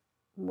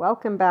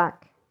Welcome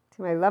back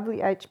to my lovely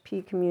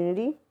HP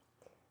community.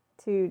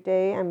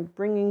 Today I'm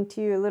bringing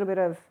to you a little bit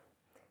of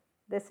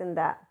this and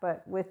that,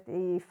 but with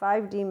the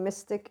 5D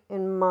mystic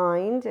in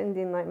mind in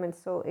the Enlightenment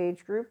Soul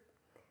Age Group.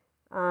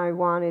 I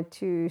wanted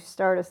to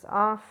start us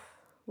off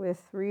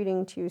with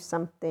reading to you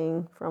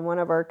something from one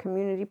of our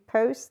community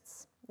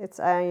posts. It's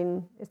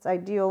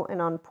ideal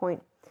and on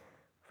point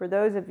for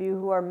those of you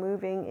who are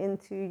moving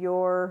into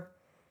your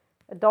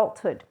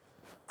adulthood.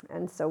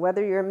 And so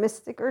whether you're a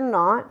mystic or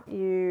not,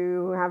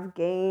 you have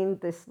gained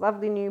this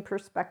lovely new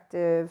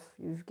perspective,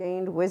 you've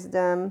gained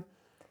wisdom,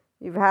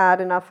 you've had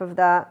enough of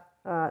that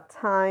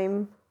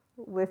time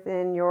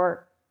within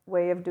your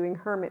way of doing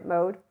hermit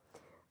mode.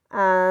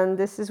 And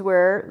this is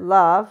where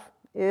love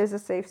is a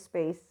safe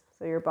space.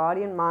 So your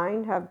body and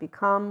mind have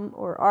become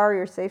or are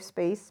your safe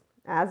space,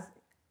 as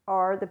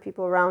are the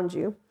people around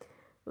you.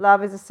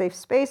 Love is a safe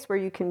space where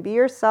you can be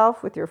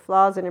yourself with your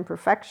flaws and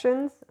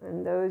imperfections.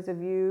 And those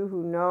of you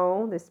who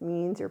know, this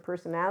means your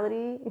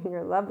personality and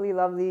your lovely,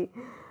 lovely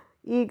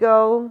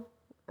ego.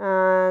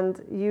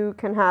 And you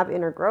can have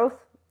inner growth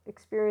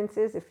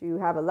experiences. If you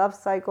have a love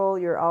cycle,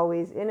 you're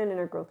always in an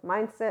inner growth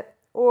mindset.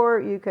 Or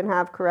you can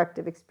have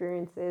corrective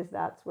experiences.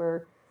 That's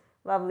where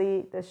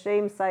lovely, the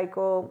shame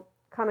cycle,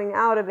 coming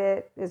out of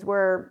it is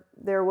where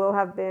there will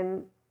have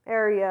been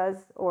areas,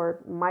 or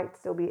might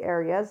still be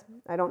areas,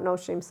 I don't know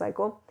shame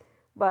cycle,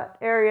 but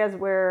areas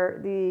where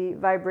the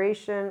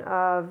vibration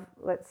of,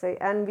 let's say,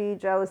 envy,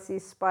 jealousy,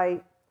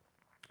 spite,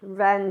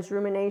 revenge,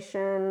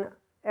 rumination,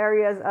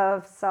 areas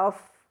of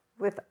self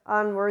with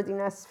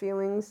unworthiness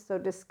feelings, so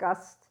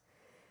disgust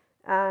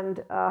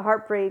and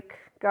heartbreak,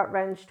 gut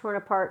wrench, torn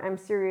apart, I'm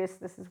serious,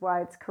 this is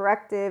why it's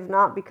corrective,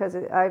 not because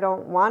I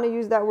don't want to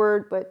use that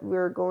word, but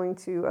we're going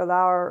to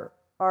allow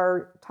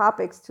our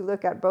topics to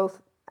look at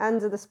both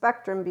ends of the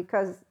spectrum,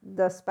 because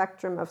the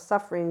spectrum of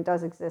suffering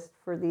does exist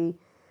for the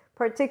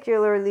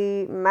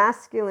particularly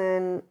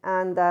masculine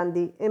and then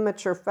the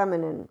immature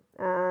feminine.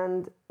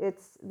 And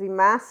it's the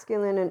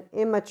masculine and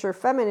immature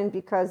feminine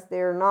because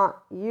they're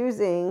not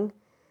using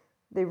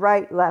the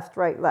right,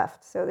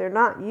 left. So they're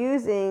not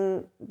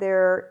using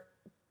their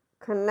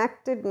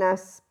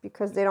connectedness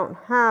because they don't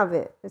have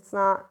it. It's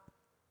not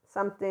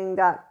something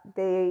that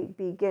they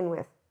begin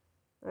with.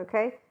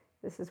 Okay?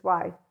 This is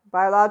why.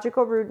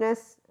 Biological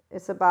rudeness.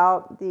 It's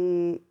about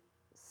the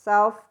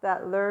self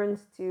that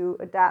learns to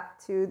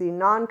adapt to the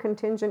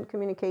non-contingent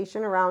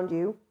communication around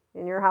you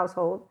in your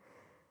household.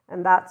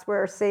 And that's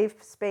where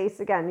safe space,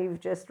 again, you've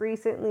just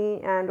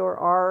recently and or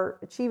are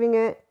achieving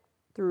it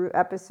through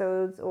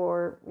episodes,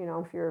 or,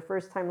 if you're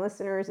first-time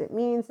listeners, it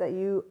means that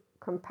you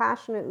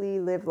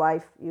compassionately live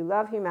life. You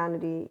love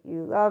humanity.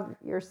 You love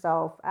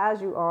yourself as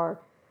you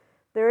are.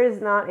 There is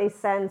not a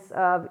sense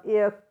of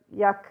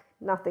yuck,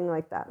 nothing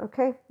like that,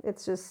 okay?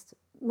 It's just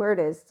where it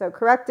is. So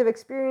corrective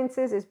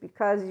experiences is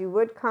because you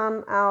would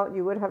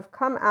have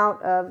come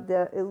out of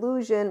the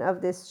illusion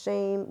of this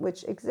shame,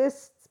 which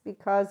exists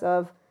because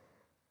of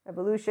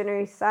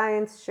evolutionary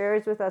science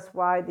shares with us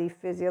why the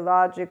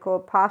physiological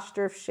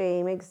posture of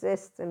shame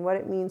exists and what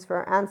it means for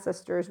our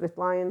ancestors with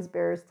lions,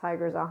 bears,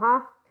 tigers,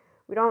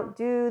 We don't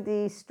do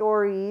the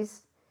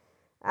stories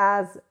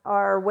as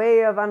our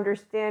way of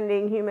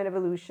understanding human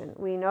evolution.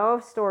 We know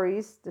of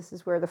stories. This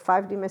is where the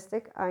 5D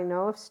mystic, I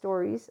know of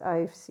stories.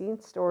 I've seen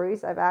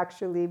stories. I've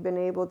actually been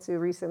able to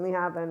recently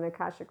have an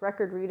Akashic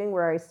record reading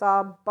where I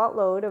saw a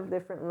buttload of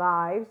different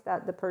lives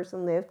that the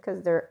person lived,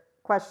 because their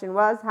question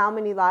was, how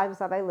many lives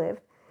have I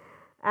lived?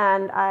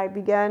 And I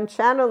began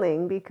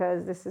channeling,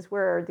 because this is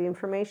where the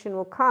information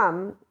will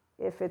come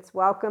if it's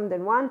welcomed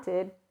and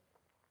wanted.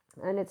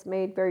 And it's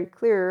made very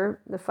clear,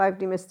 the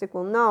 5D mystic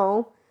will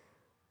know.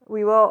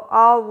 We will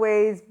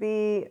always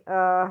be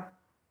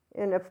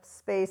in a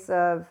space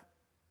of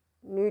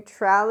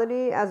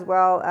neutrality as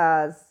well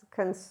as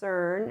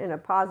concern in a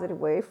positive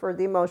way for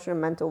the emotional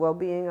and mental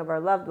well-being of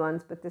our loved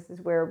ones. But this is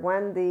where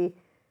when the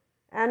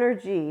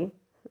energy,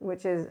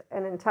 which is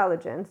an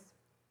intelligence,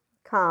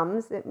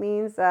 comes, it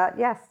means that,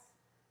 yes,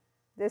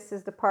 this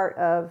is the part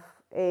of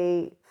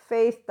a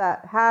faith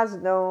that has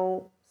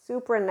no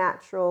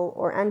supernatural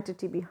or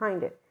entity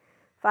behind it.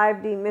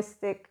 5D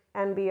mystic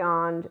and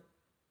beyond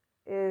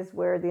is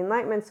where the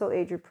Enlightenment Soul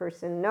Age Group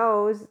person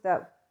knows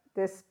that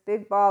this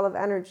big ball of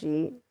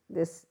energy,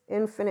 this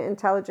infinite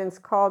intelligence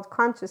called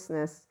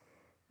consciousness,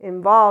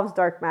 involves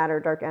dark matter,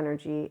 dark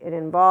energy. It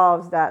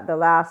involves that the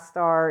last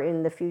star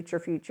in the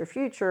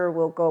future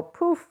will go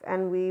poof,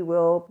 and we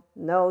will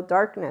know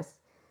darkness.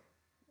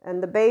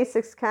 And the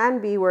basics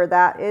can be where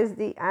that is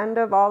the end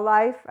of all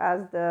life,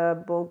 as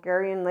the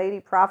Bulgarian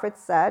lady prophet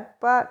said.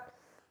 But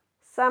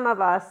some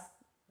of us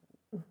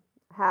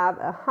have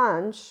a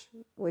hunch,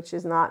 which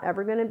is not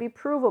ever going to be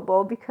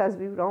provable because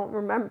we don't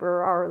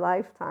remember our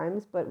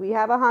lifetimes, but we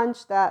have a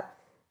hunch that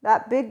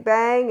that big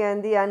bang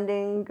and the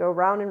ending go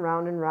round and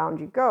round and round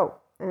you go.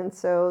 And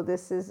so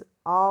this is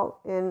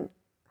all in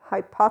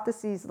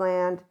hypotheses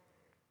land.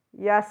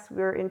 Yes,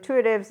 we're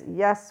intuitives.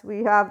 Yes,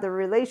 we have the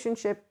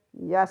relationship.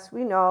 Yes,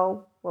 we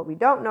know what we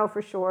don't know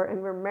for sure.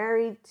 And we're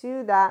married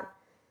to that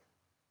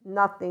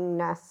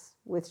nothingness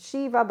with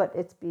Shiva, but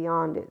it's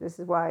beyond it. This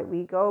is why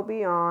we go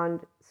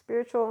beyond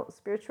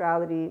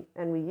spirituality,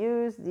 and we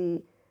use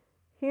the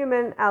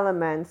human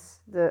elements,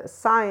 the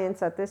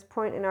science at this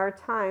point in our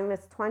time.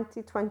 It's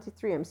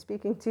 2023. I'm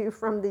speaking to you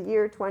from the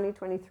year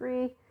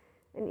 2023.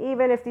 And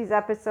even if these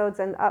episodes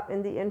end up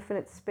in the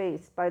infinite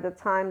space, by the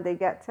time they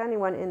get to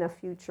anyone in the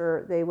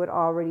future, they would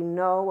already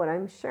know what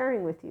I'm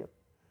sharing with you.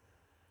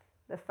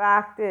 The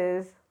fact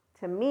is,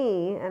 to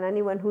me, and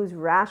anyone who's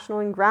rational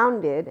and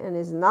grounded and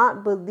is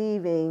not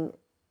believing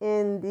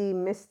in the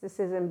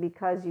mysticism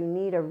because you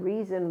need a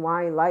reason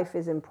why life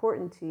is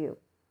important to you.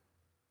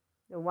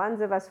 The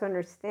ones of us who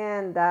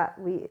understand that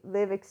we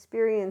live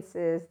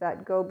experiences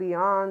that go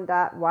beyond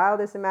that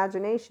wildest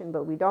imagination,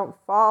 but we don't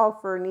fall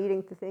for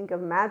needing to think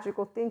of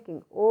magical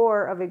thinking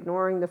or of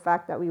ignoring the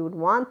fact that we would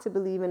want to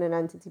believe in an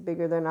entity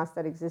bigger than us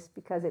that exists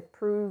because it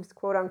proves,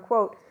 quote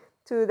unquote,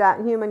 to that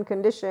human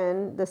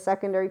condition, the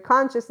secondary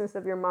consciousness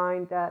of your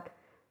mind, that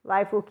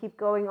life will keep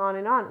going on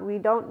and on. We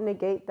don't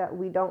negate that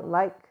we don't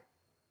like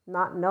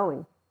not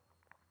knowing.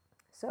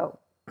 So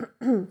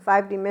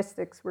 5D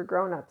mystics, we're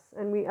grown-ups,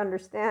 and we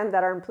understand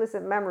that our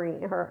implicit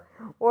memory,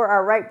 or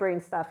our right brain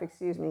stuff,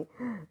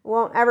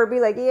 won't ever be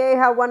like, yay,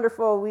 how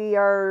wonderful, we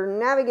are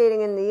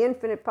navigating in the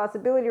infinite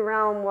possibility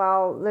realm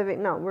while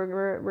living. No,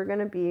 we're going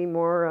to be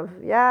more of,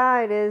 yeah,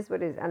 it is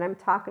what it is. And I'm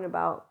talking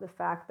about the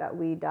fact that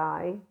we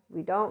die.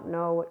 We don't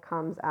know what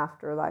comes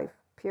after life,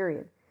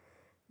 period.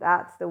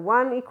 That's the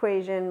one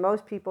equation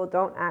most people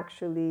don't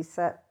actually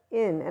set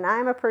in. And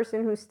I'm a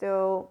person who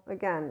still,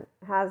 again,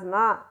 has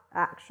not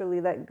actually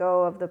let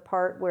go of the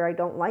part where I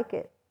don't like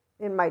it.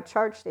 In my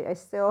charge state, I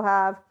still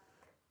have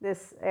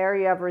this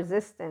area of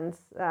resistance.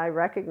 I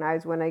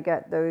recognize when I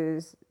get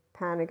those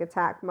panic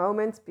attack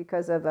moments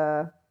because of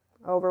a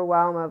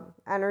overwhelm of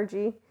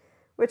energy,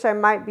 which I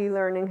might be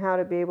learning how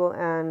to be able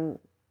and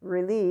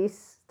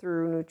release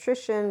through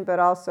nutrition, but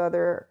also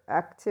other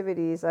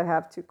activities. I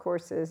have 2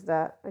 courses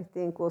that I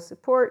think will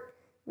support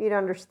me to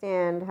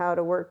understand how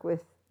to work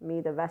with me,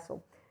 the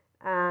vessel.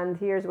 And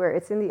here's where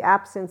it's in the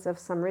absence of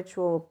some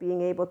ritual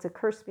being able to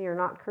curse me or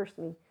not curse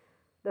me.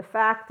 The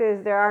fact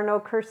is, there are no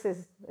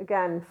curses.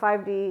 Again,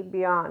 5D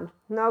beyond.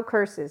 No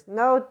curses,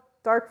 no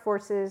dark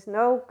forces,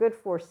 no good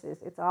forces.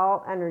 It's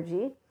all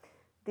energy.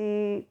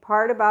 The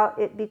part about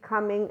it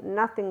becoming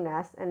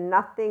nothingness and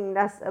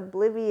nothingness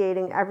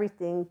obliviating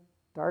everything,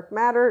 dark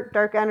matter,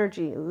 dark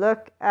energy.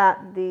 Look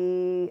at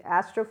the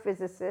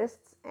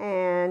astrophysicists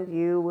and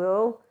you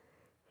will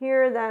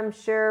hear them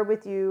share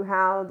with you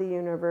how the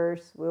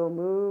universe will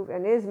move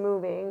and is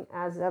moving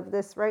as of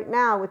this right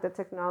now with the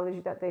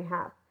technology that they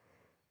have.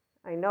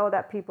 I know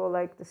that people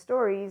like the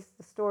stories.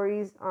 The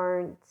stories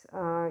aren't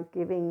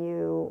giving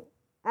you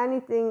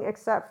anything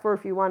except for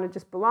if you want to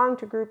just belong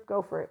to a group,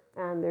 go for it.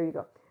 And there you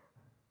go.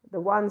 The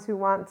ones who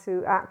want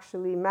to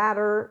actually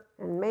matter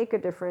and make a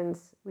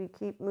difference, we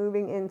keep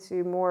moving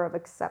into more of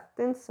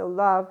acceptance. So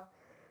love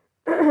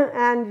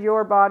and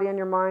your body and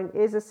your mind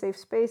is a safe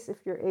space if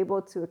you're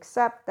able to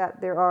accept that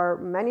there are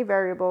many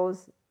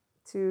variables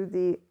to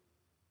the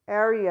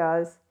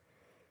areas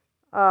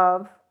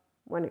of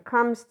when it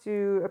comes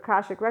to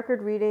Akashic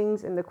record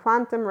readings in the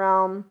quantum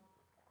realm.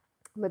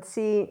 But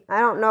see, I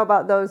don't know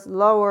about those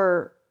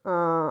lower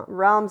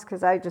realms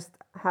because I just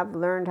have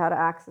learned how to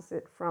access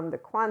it from the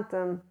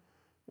quantum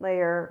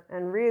layer.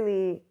 And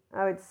really,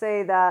 I would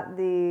say that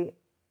the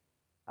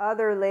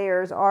other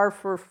layers are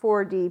for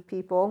 4D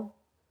people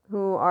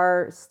who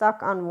are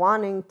stuck on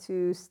wanting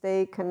to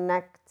stay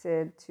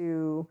connected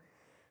to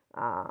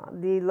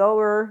the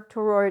lower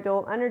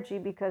toroidal energy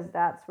because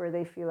that's where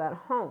they feel at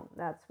home.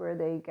 That's where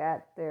they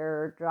get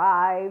their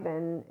drive.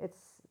 And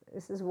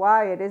this is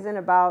why it isn't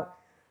about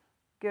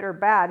good or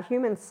bad.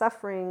 Human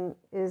suffering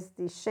is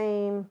the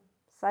shame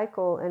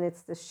cycle, and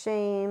it's the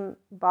shame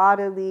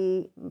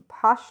bodily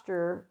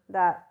posture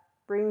that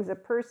brings a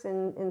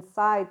person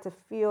inside to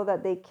feel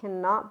that they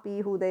cannot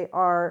be who they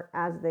are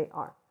as they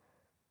are,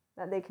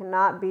 that they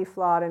cannot be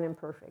flawed and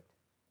imperfect.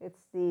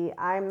 It's the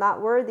I'm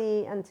not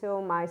worthy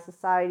until my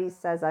society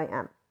says I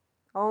am.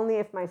 Only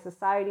if my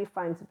society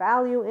finds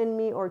value in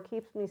me or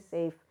keeps me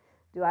safe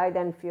do I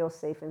then feel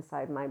safe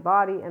inside my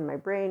body and my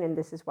brain. And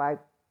this is why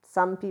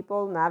some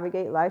people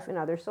navigate life in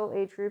other soul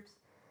age groups.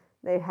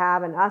 They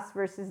have an us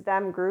versus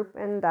them group,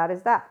 and that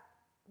is that.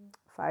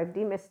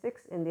 5D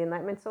mystics in the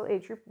Enlightenment Soul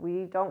Age Group,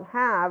 we don't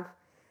have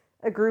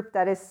a group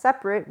that is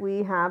separate.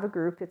 We have a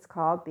group, it's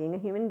called Being a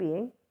Human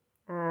Being.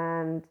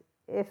 And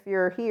if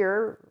you're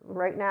here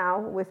right now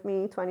with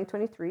me,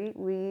 2023,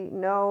 we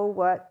know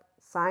what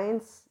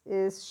science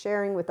is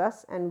sharing with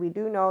us. And we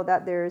do know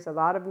that there's a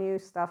lot of new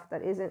stuff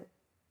that isn't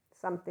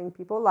something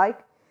people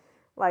like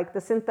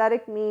the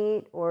synthetic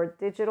meat or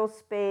digital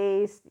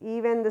space.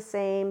 Even the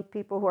same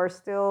people who are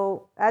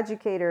still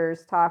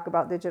educators talk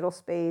about digital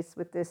space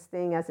with this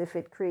thing as if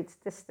it creates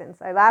distance.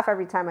 I laugh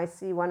every time I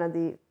see one of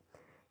the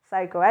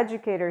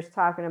psychoeducators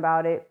talking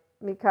about it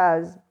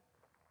because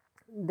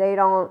they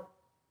don't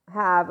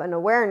have an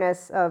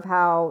awareness of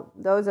how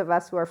those of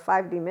us who are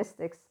 5D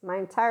mystics, my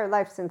entire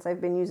life since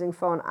I've been using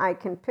phone, I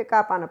can pick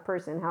up on a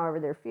person however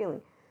they're feeling.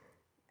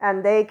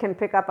 and they can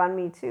pick up on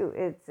me too.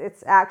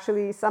 It's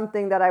actually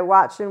something that I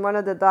watched in one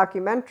of the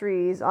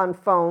documentaries on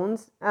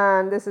phones,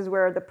 and this is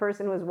where the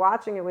person who was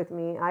watching it with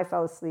me, I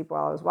fell asleep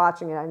while I was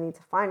watching it. I need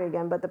to find it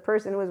again, but the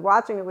person who was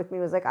watching it with me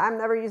was like, I'm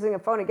never using a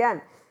phone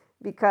again,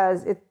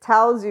 because it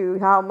tells you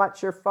how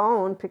much your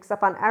phone picks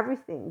up on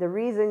everything. The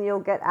reason you'll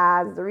get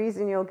ads, the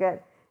reason you'll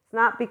get, it's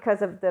not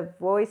because of the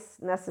voice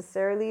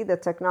necessarily, the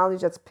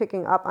technology that's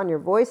picking up on your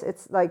voice.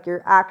 It's like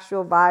your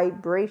actual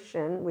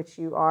vibration, which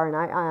you are and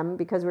I am,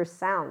 because we're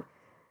sound.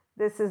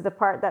 This is the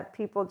part that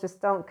people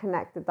just don't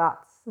connect the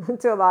dots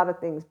to a lot of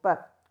things.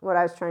 But what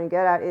I was trying to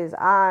get at is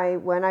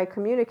when I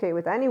communicate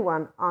with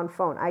anyone on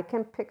phone, I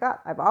can pick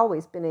up. I've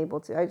always been able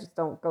to. I just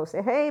don't go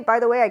say, hey,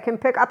 by the way, I can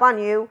pick up on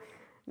you.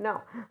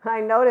 No,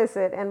 I notice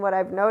it. And what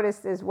I've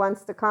noticed is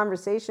once the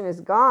conversation is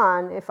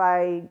gone, if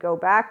I go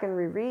back and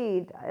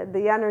reread,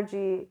 the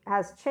energy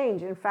has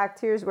changed. In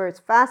fact, here's where it's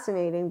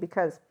fascinating,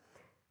 because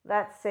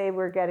let's say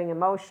we're getting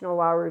emotional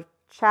while we're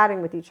chatting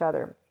with each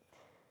other.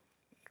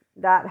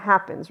 That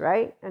happens,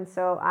 right? And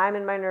so I'm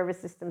in my nervous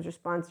system's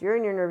response. You're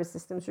in your nervous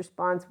system's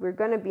response. We're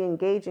going to be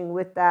engaging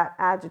with that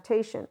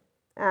agitation.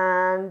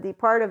 And the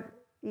part of,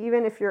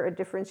 even if you're a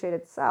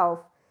differentiated self,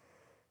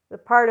 the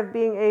part of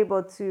being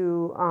able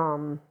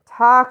to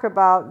talk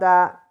about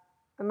that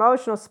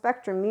emotional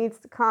spectrum needs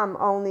to come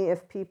only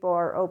if people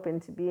are open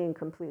to being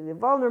completely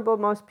vulnerable.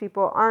 Most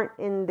people aren't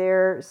in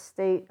their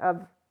state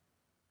of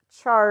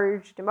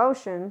charged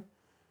emotion,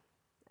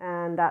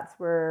 and that's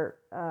where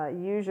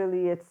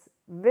usually it's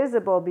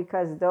visible,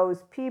 because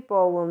those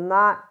people will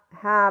not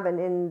have an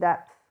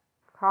in-depth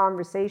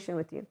conversation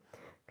with you.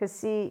 Because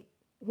see,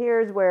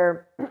 here's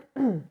where,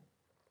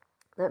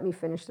 let me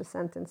finish the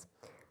sentence.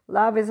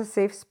 Love is a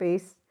safe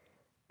space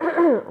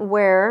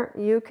where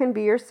you can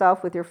be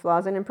yourself with your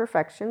flaws and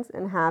imperfections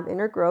and have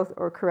inner growth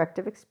or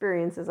corrective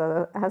experiences,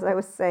 as I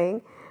was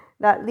saying,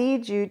 that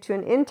lead you to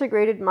an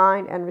integrated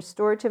mind and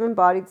restorative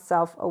embodied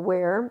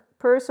self-aware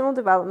personal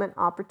development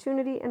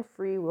opportunity and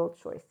free will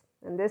choice.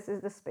 And this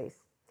is the space.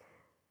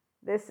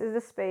 This is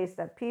the space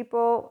that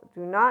people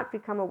do not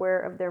become aware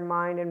of their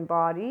mind and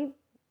body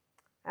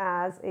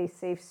as a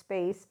safe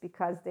space,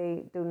 because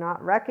they do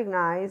not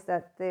recognize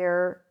that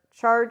their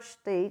charged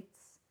states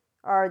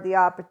are the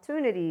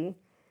opportunity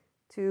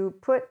to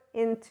put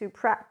into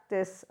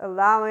practice,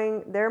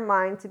 allowing their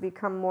mind to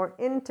become more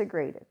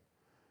integrated.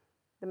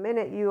 The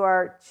minute you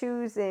are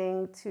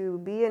choosing to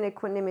be in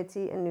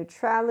equanimity and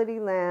neutrality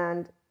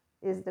land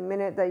is the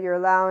minute that you're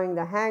allowing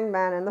the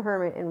hangman and the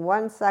hermit in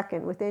 1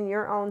 second within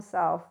your own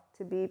self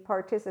to be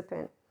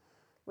participant,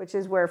 which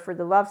is where for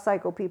the love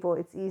cycle people,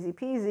 it's easy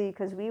peasy,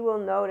 because we will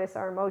notice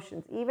our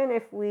emotions, even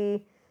if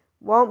we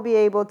won't be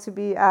able to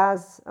be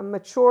as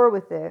mature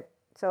with it.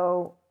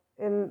 So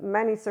in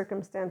many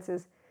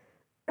circumstances,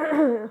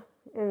 in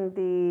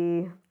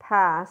the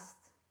past,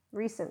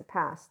 recent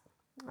past,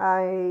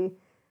 I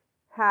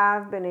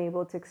have been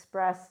able to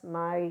express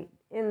my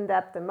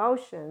in-depth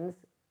emotions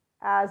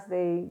as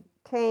they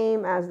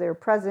came, as they're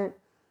present.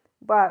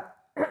 But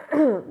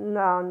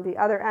on the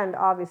other end,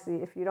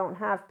 obviously, if you don't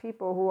have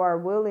people who are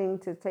willing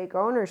to take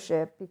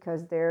ownership,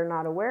 because they're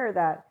not aware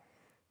that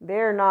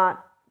they're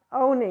not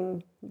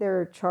owning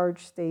their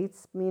charged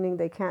states, meaning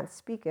they can't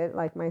speak it,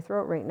 like my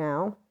throat right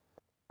now.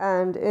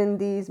 And in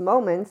these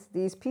moments,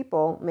 these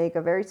people make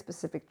a very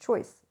specific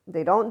choice.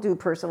 They don't do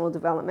personal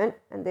development,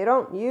 and they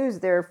don't use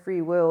their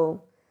free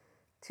will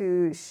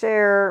to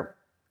share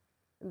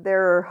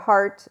their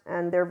heart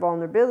and their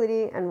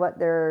vulnerability and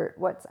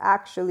what's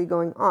actually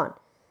going on.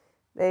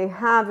 They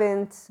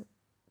haven't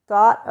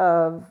thought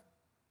of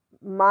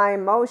my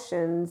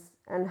emotions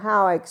and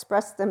how I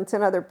express them to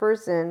another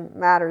person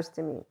matters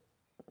to me.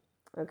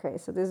 Okay,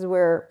 so this is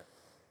where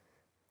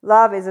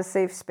love is a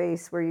safe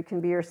space where you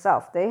can be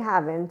yourself. They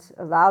haven't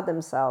allowed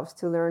themselves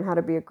to learn how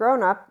to be a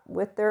grown-up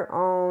with their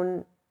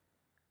own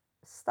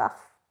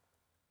stuff.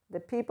 The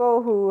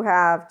people who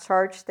have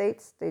charged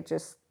states, they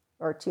just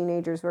are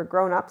teenagers who are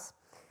grown-ups.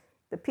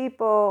 The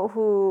people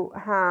who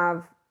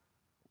have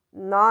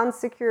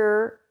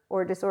non-secure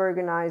or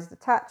disorganized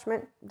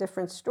attachment,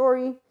 different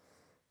story,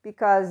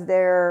 because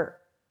their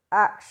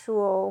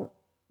actual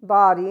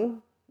body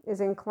is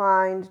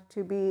inclined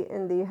to be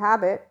in the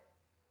habit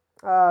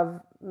of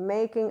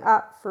making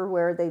up for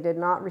where they did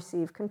not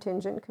receive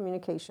contingent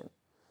communication.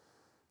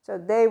 So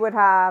they would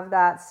have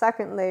that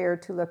second layer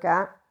to look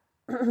at,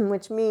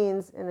 which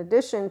means in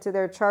addition to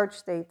their charged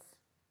states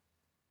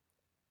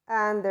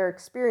and their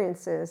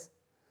experiences,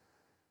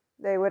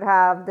 they would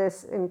have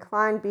this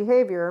inclined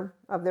behavior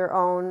of their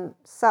own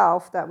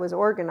self that was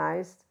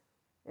organized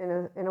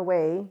in a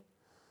way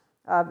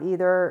of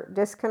either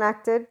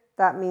disconnected,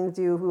 that means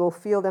you will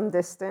feel them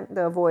distant,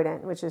 the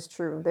avoidant, which is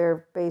true.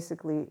 They're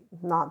basically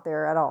not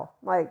there at all.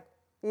 Like,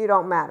 you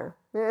don't matter.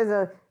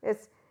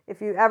 If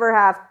you ever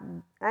have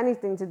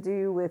anything to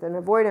do with an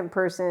avoidant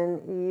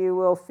person, you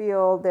will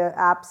feel the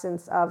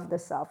absence of the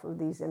self of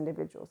these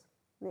individuals.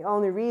 The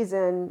only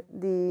reason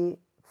the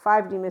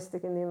 5D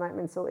mystic in the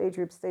Enlightenment Soul Age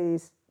Group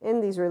stays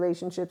in these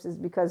relationships is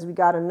because we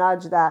got to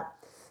nudge that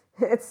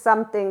It's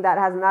something that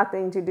has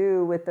nothing to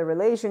do with the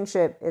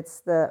relationship. It's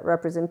the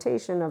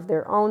representation of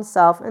their own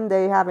self, and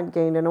they haven't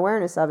gained an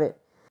awareness of it.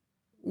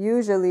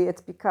 Usually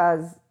it's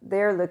because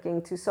they're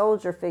looking to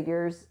soldier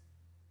figures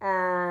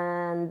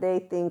and they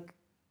think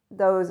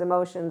those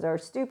emotions are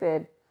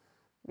stupid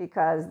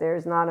because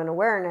there's not an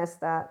awareness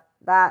that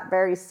that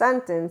very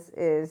sentence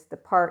is the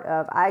part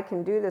of I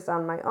can do this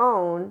on my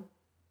own,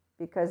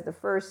 because the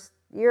first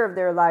year of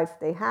their life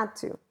they had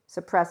to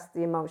suppress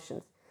the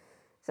emotions.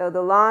 So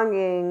the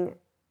longing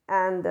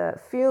and the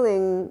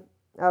feeling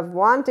of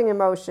wanting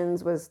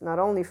emotions was not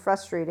only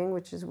frustrating,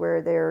 which is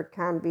where there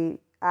can be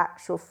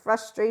actual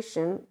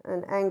frustration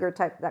and anger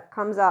type that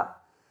comes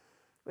up,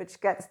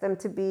 which gets them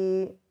to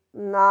be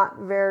not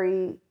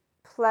very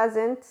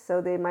pleasant.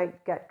 So they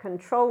might get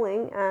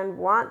controlling and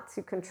want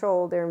to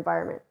control their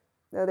environment.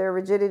 Now their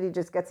rigidity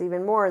just gets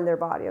even more in their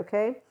body,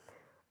 okay?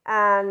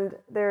 And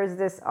there's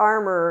this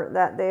armor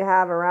that they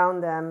have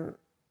around them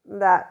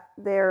that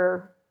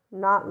they're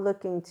not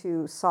looking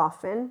to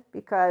soften,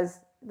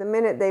 because the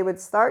minute they would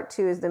start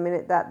to is the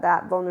minute that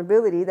that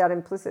vulnerability, that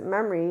implicit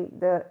memory,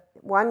 the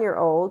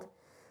 1-year-old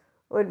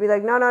would be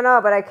like, no,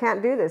 but I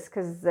can't do this,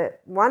 because the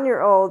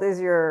 1-year-old is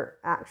your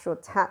actual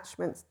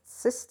attachment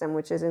system,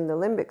 which is in the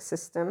limbic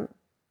system.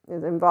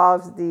 It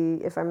involves the,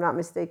 if I'm not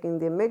mistaken,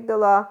 the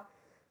amygdala.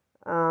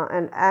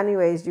 And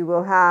anyways, you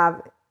will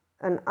have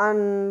an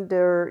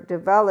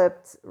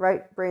underdeveloped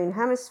right brain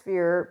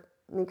hemisphere,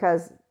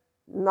 because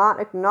not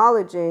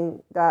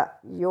acknowledging that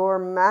your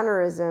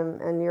mannerism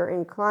and your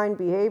inclined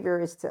behavior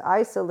is to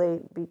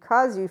isolate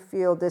because you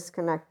feel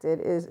disconnected.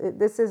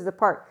 This is the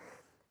part.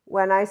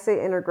 When I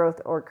say inner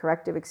growth or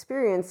corrective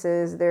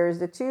experiences, there's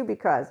the two,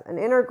 because an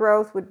inner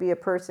growth would be a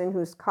person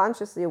who's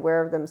consciously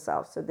aware of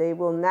themselves. So they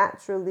will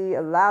naturally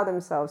allow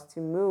themselves to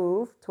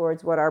move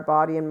towards what our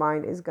body and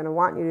mind is going to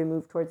want you to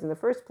move towards in the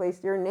first place.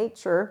 Your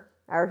nature,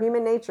 our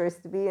human nature, is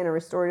to be in a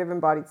restorative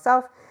embodied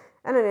self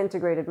and an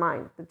integrated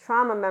mind. The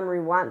trauma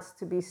memory wants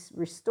to be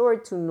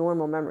restored to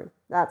normal memory.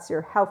 That's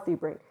your healthy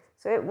brain.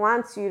 So it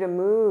wants you to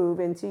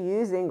move into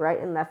using right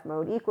and left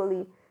mode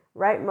equally.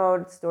 Right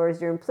mode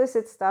stores your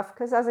implicit stuff,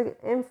 because as an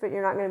infant,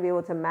 you're not going to be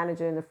able to manage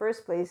it in the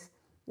first place.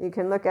 You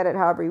can look at it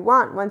however you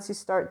want. Once you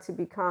start to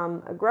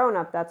become a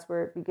grown-up, that's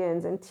where it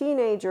begins. And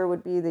teenager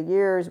would be the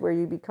years where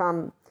you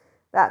become,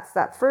 that's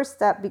that first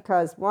step,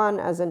 because one,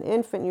 as an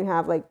infant, you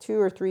have like 2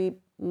 or 3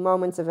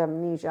 moments of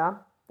amnesia.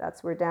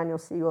 That's where Daniel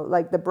Siegel,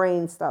 like the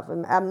brain stuff.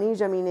 And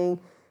amnesia meaning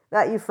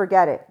that you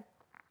forget it.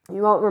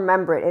 You won't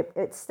remember it.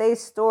 It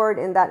stays stored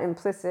in that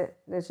implicit,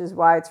 which is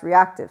why it's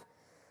reactive.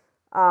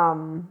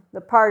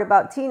 The part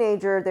about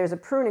teenager, there's a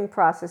pruning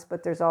process,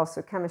 but there's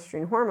also chemistry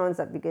and hormones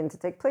that begin to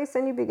take place,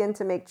 and you begin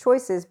to make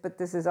choices. But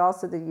this is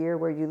also the year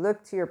where you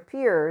look to your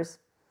peers,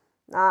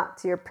 not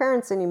to your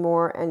parents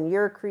anymore, and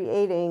you're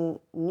creating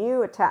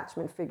new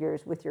attachment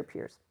figures with your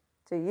peers.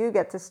 So you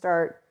get to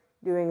start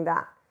doing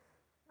that.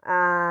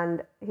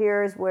 And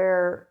here's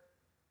where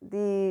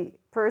the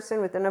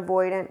person with an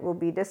avoidant will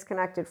be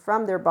disconnected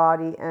from their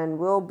body and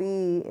will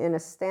be in a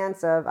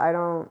stance of, I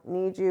don't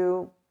need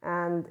you.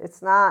 And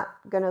it's not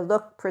going to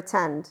look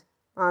pretend.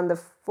 On the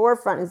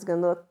forefront, it's going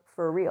to look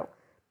for real.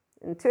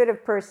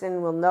 Intuitive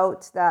person will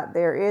note that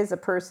there is a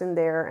person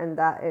there and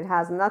that it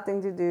has nothing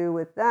to do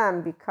with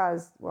them,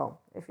 because, well,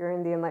 if you're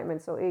in the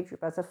Enlightenment Soul Age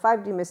Group, as a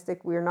 5D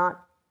mystic, we're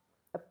not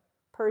a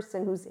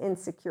person who's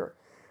insecure.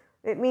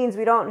 It means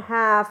we don't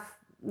have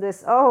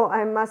this, oh,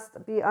 I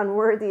must be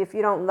unworthy if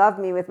you don't love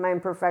me with my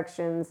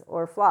imperfections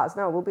or flaws.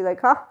 No, we'll be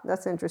like,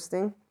 that's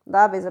interesting.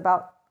 Love is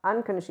about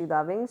unconditionally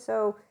loving.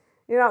 So,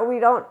 we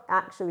don't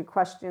actually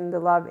question the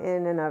love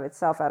in and of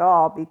itself at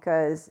all,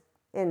 because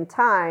in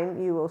time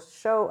you will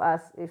show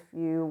us if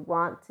you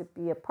want to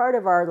be a part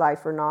of our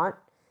life or not.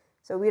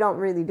 So we don't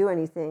really do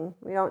anything.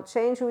 We don't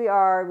change who we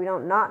are. We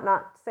don't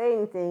not say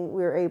anything.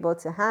 We're able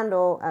to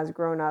handle as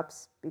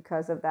grown-ups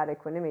because of that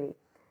equanimity.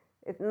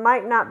 It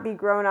might not be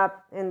grown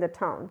up in the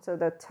tone. So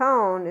the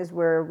tone is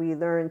where we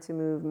learn to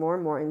move more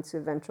and more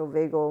into ventral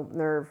vagal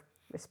nerve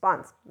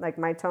response. Like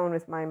my tone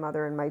with my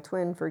mother and my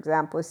twin, for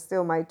example, is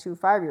still my 2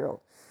 5-year-old.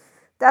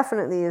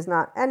 Definitely is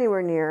not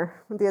anywhere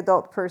near the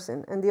adult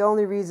person. And the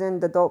only reason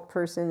the adult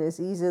person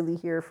is easily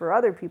here for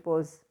other people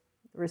is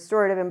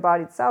restorative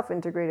embodied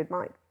self-integrated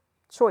mind.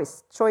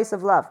 Choice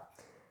of love.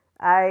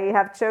 I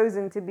have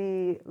chosen to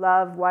be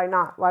love. Why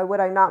not? Why would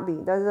I not be?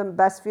 That's the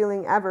best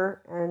feeling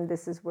ever. And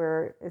this is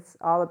where it's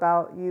all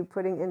about you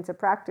putting into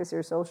practice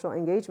your social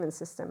engagement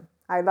system.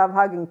 I love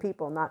hugging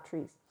people, not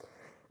trees.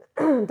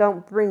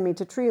 Don't bring me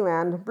to tree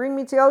land. Bring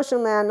me to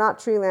ocean land, not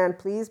tree land,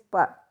 please.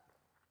 But,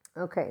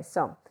 okay,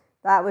 so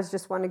that was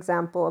just one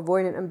example.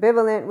 Avoidant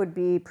ambivalent would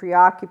be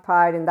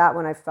preoccupied, and that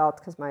one I felt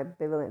because my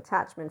ambivalent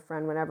attachment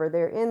friend, whenever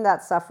they're in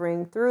that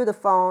suffering through the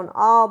phone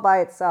all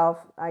by itself,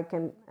 I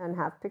can and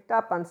have picked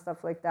up on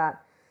stuff like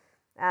that.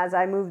 As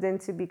I moved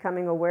into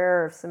becoming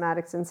aware of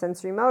somatics and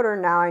sensory motor,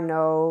 now I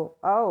know,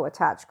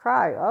 attach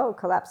cry,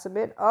 collapse a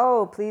bit,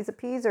 please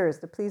appeasers.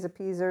 The please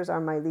appeasers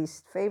are my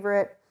least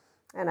favorite.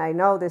 And I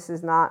know this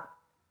is not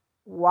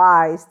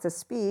wise to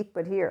speak,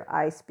 but here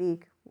I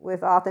speak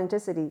with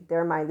authenticity,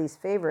 they're my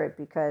least favorite,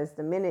 because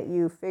the minute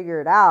you figure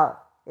it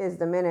out is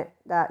the minute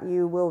that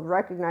you will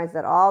recognize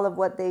that all of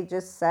what they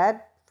just said,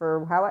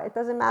 for how it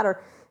doesn't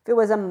matter if it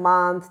was a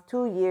month,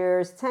 2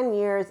 years, 10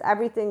 years,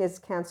 everything is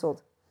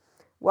canceled.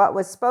 What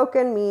was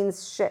spoken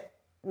means shit,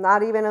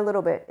 not even a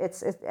little bit.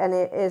 And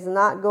it is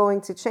not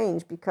going to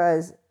change,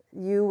 because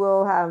you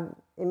will have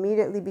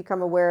immediately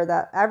become aware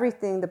that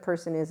everything the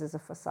person is a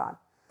facade.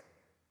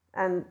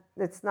 And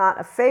it's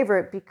not a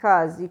favorite,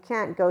 because you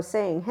can't go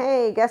saying,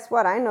 hey, guess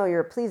what? I know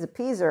you're a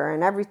please-a-peaser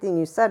and everything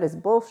you said is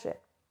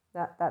bullshit.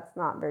 That's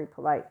not very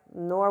polite.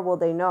 Nor will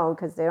they know,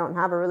 because they don't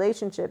have a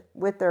relationship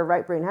with their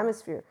right brain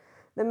hemisphere.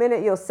 The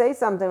minute you'll say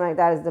something like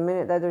that is the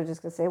minute that they're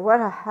just going to say, what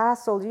a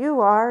hassle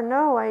you are.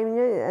 No,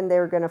 and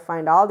they're going to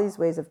find all these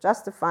ways of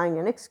justifying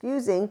and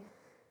excusing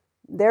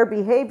their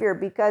behavior,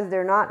 because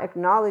they're not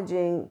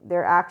acknowledging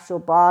their actual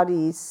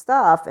body's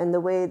stuff, and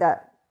the way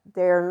that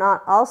they're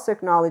not also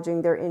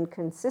acknowledging they're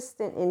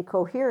inconsistent,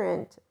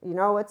 incoherent. You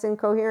know what's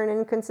incoherent and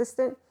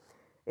inconsistent?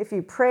 If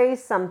you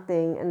praise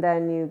something and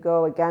then you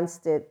go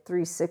against it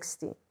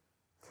 360.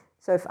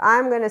 So if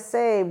I'm going to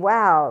say,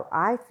 wow,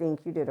 I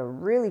think you did a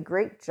really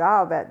great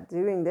job at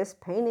doing this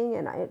painting,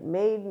 and it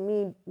made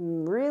me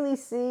really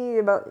see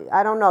about,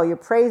 I don't know, you're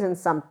praising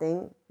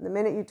something. The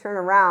minute you turn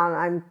around,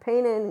 I'm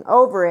painting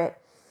over it,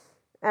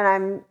 and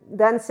I'm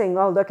then saying,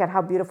 oh, look at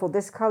how beautiful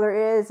this color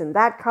is, and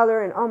that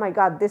color, and oh my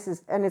God, this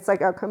is, and it's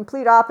like a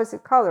complete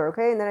opposite color,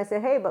 okay? And then I say,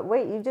 hey, but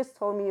wait, you just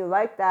told me you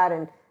like that,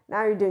 and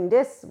now you're doing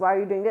this. Why are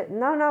you doing it?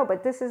 No,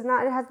 but this is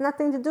not, it has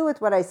nothing to do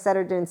with what I said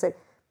or didn't say.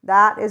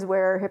 That is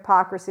where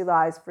hypocrisy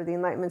lies for the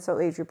Enlightenment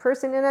Soul Age Group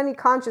person. And any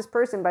conscious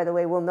person, by the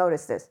way, will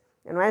notice this.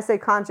 And when I say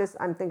conscious,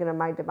 I'm thinking of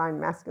my divine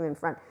masculine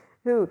friend,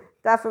 who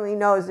definitely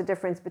knows the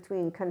difference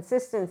between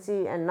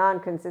consistency and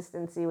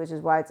non-consistency, which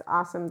is why it's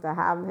awesome to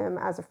have him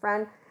as a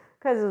friend.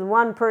 Because there's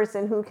one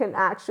person who can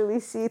actually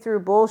see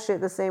through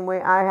bullshit the same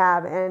way I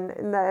have.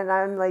 And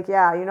I'm like,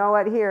 yeah, you know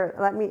what? Here,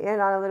 let me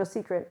in on a little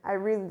secret. I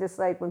really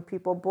dislike when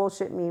people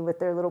bullshit me with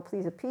their little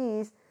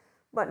please-a-pease.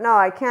 But no,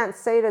 I can't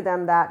say to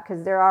them that,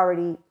 because they're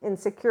already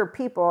insecure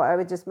people. I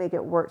would just make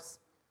it worse.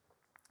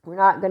 We're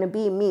not going to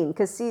be mean.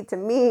 Because see, to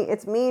me,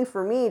 it's mean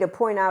for me to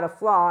point out a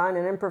flaw and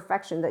an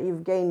imperfection that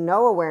you've gained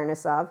no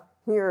awareness of.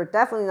 You're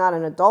definitely not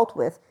an adult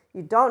with.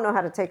 You don't know how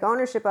to take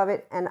ownership of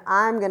it. And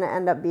I'm going to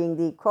end up being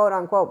the quote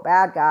unquote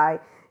bad guy,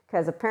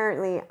 because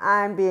apparently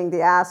I'm being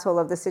the asshole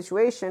of the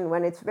situation,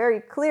 when it's very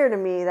clear to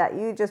me that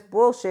you just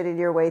bullshitted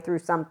your way through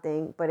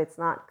something, but it's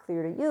not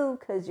clear to you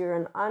because you're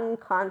an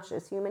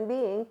unconscious human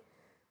being,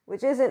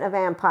 which isn't a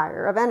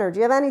vampire of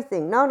energy, of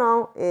anything.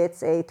 No,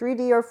 it's a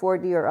 3D or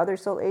 4D or other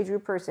soul age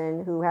group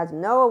person who has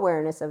no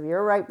awareness of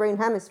your right brain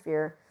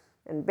hemisphere,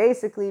 and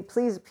basically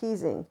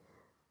please-appeasing.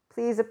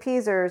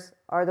 Please-appeasers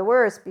are the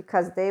worst,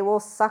 because they will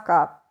suck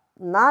up,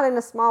 not in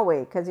a small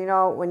way, because, you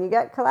know, when you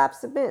get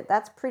collapse submit,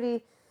 that's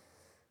pretty,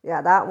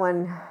 yeah, that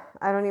one,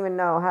 I don't even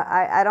know.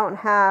 I don't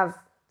have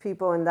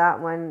people in that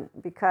one,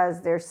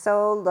 because they're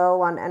so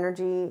low on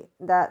energy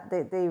that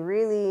they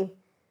really,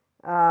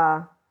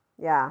 I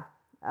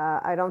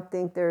don't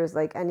think there's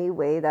like any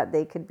way that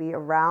they could be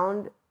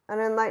around an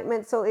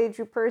Enlightenment Soul Age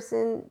Group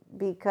person,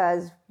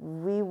 because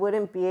we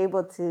wouldn't be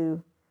able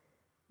to,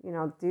 you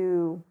know,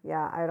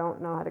 I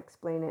don't know how to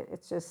explain it.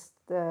 It's just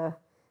the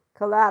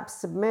collapse,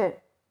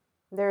 submit.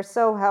 They're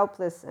so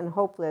helpless and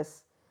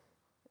hopeless.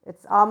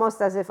 It's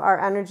almost as if our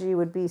energy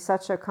would be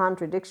such a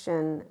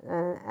contradiction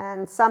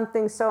and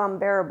something so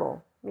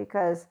unbearable,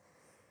 because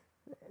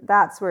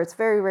that's where it's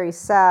very, very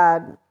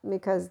sad,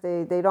 because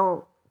they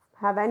don't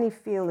have any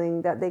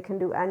feeling that they can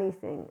do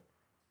anything.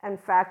 In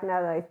fact,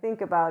 now that I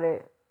think about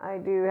it, I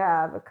do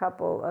have a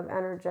couple of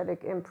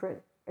energetic imprint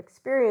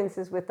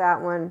experiences with that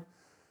one.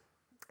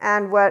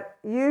 And what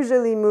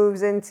usually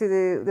moves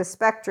into the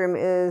spectrum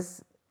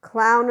is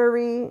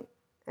clownery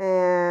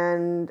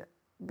and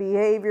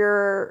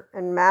behavior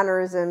and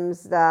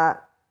mannerisms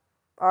that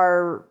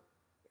are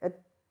a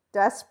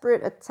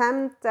desperate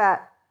attempt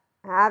at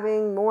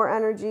having more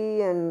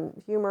energy and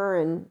humor.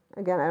 And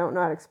again, I don't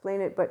know how to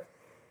explain it, but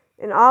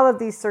in all of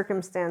these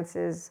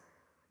circumstances,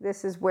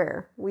 this is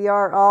where we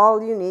are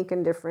all unique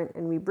and different,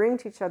 and we bring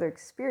to each other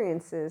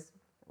experiences.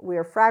 We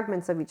are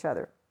fragments of each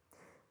other.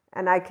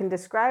 And I can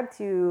describe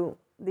to you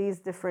these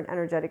different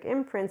energetic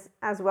imprints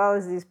as well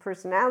as these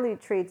personality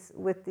traits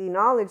with the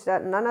knowledge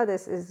that none of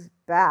this is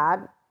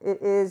bad.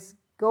 It is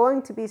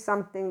going to be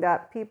something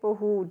that people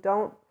who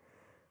don't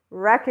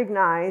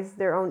recognize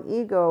their own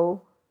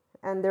ego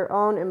and their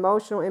own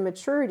emotional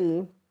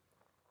immaturity,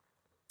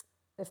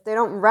 if they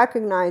don't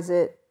recognize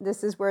it,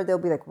 this is where they'll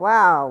be like,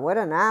 wow, what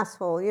an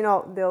asshole. You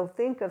know, they'll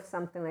think of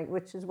something like,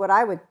 which is what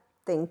I would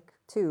think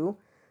too.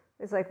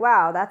 It's like,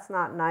 wow, that's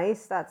not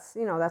nice. That's,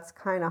 you know, that's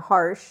kind of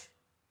harsh.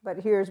 But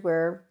here's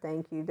where,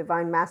 thank you,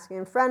 Divine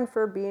Masculine Friend,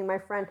 for being my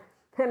friend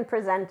and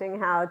presenting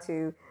how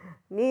to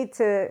need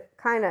to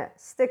kind of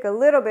stick a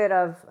little bit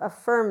of a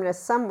firmness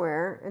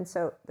somewhere. And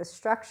so the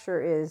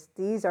structure is,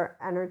 these are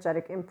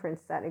energetic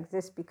imprints that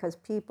exist because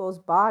people's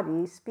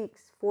body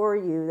speaks for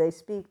you.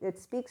 It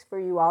speaks for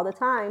you all the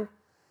time.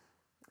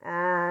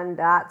 And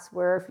that's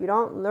where, if you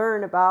don't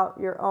learn about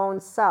your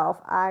own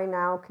self, I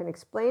now can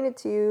explain it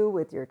to you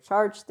with your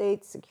charge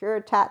state, secure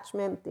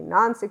attachment, the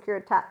non-secure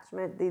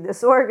attachment, the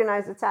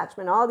disorganized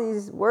attachment, all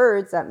these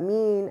words that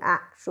mean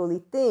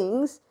actually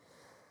things.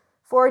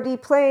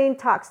 4D plane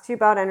talks to you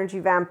about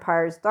energy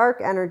vampires, dark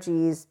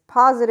energies,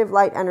 positive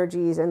light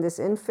energies, and this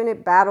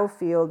infinite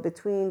battlefield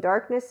between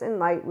darkness and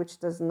light, which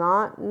does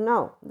not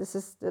know.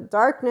 The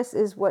darkness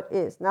is what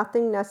is.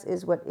 Nothingness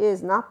is what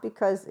is, not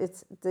because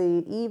it's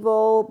the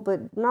evil,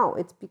 but no,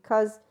 it's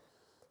because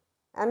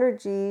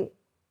energy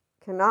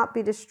cannot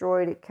be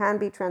destroyed. It can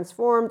be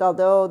transformed,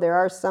 although there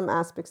are some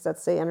aspects that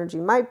say energy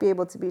might be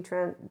able to be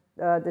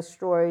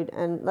destroyed.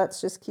 And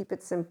let's just keep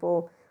it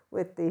simple.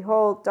 With the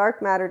whole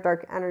dark matter,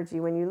 dark energy,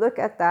 when you look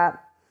at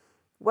that,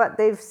 what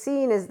they've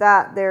seen is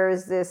that there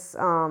is this,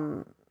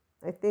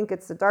 I think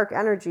it's the dark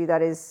energy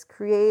that is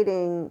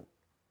creating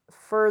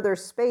further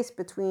space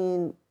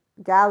between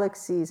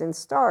galaxies and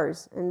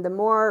stars. And the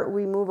more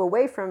we move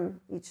away from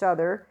each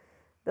other,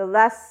 the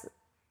less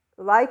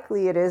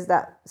likely it is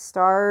that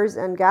stars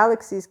and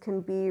galaxies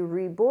can be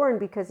reborn,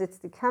 because it's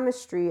the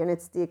chemistry and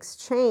it's the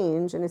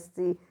exchange and it's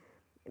the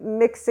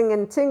mixing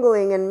and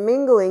tingling and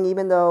mingling,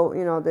 even though,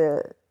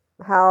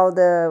 how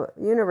the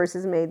universe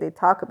is made, they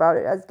talk about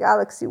it as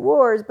galaxy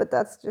wars, but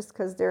that's just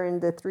because they're in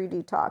the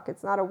 3D talk.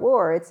 It's not a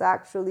war. It's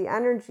actually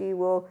energy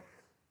will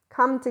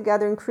come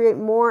together and create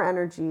more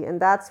energy. And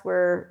that's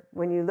where,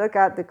 when you look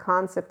at the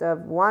concept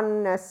of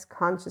oneness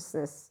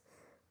consciousness,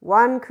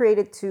 one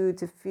created two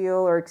to feel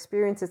or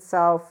experience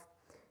itself.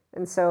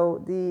 And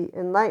so the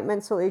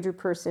Enlightenment Soul Age Group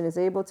person is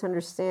able to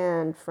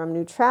understand from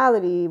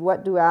neutrality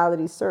what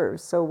duality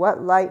serves. So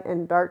what light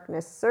and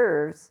darkness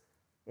serves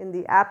in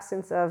the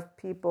absence of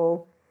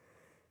people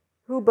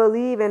who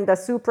believe in the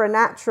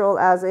supernatural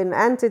as an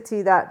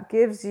entity that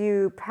gives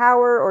you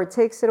power or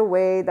takes it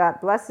away,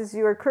 that blesses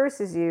you or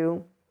curses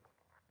you.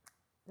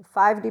 The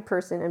 5D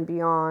person and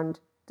beyond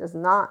does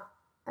not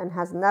and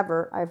has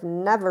never, I've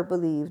never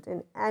believed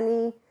in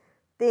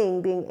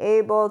anything being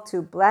able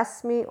to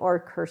bless me or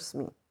curse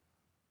me.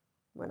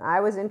 When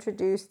I was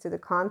introduced to the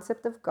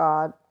concept of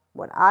God,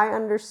 what I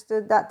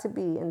understood that to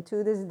be, and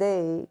to this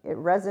day it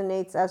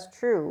resonates as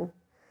true,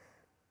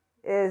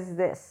 is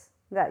this: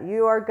 that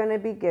you are going to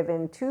be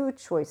given two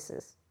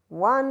choices.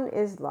 One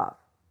is love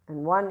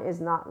and one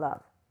is not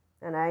love.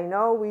 And I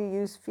know we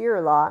use fear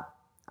a lot.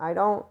 I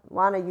don't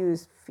want to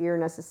use fear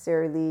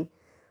necessarily,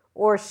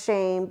 or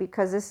shame,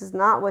 because this is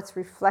not what's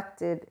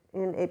reflected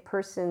in a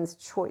person's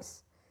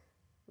choice.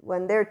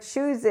 When they're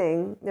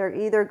choosing, they're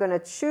either going to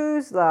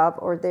choose love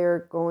or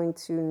they're going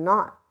to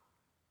not.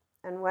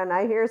 And when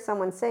I hear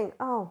someone saying,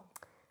 oh,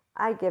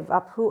 I give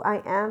up who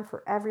I am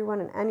for everyone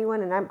and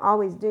anyone, and I'm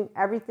always doing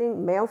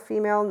everything, male,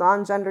 female,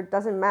 non-gender,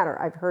 doesn't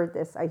matter. I've heard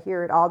this. I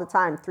hear it all the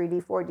time.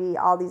 3D, 4D,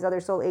 all these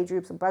other soul age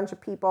groups, a bunch of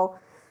people.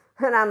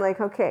 And I'm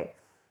like, okay,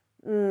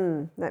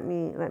 let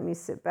me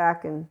sit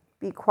back and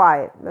be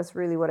quiet. That's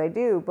really what I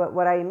do. But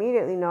what I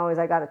immediately know is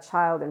I got a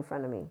child in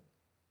front of me.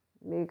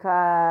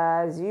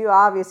 Because you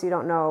obviously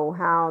don't know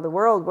how the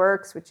world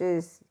works, which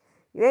is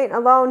you ain't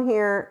alone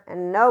here,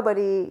 and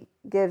nobody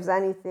gives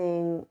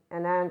anything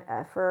and then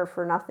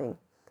for nothing.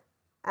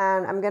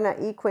 And I'm going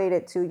to equate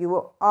it to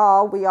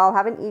we all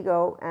have an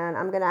ego, and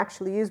I'm going to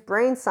actually use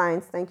brain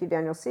science. Thank you,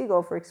 Daniel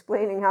Siegel, for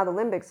explaining how the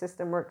limbic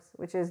system works,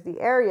 which is the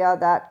area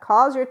that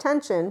calls your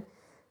attention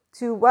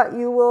to what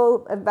you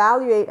will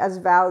evaluate as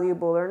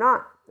valuable or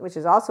not, which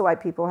is also why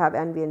people have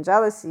envy and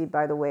jealousy,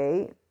 by the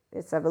way.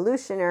 It's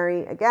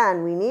evolutionary.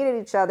 Again, we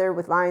needed each other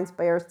with lions,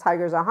 bears,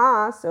 tigers,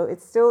 so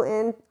it's still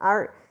in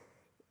our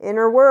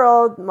inner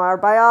world, our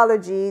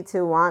biology,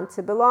 to want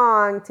to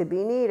belong, to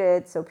be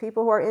needed. So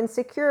people who are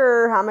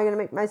insecure, how am I going to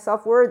make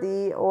myself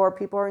worthy? Or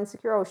people who are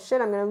insecure, oh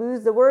shit, I'm going to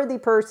lose the worthy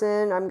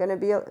person. I'm going to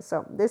be,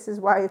 so this is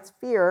why it's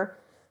fear.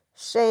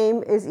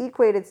 Shame is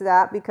equated to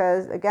that,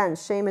 because again,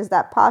 shame is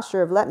that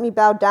posture of let me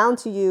bow down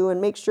to you and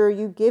make sure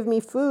you give me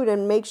food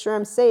and make sure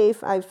I'm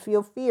safe. I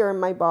feel fear in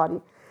my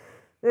body.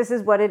 This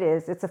is what it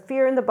is. It's a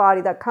fear in the body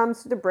that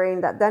comes to the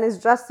brain that then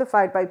is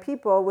justified by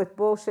people with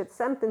bullshit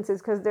sentences,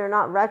 because they're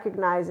not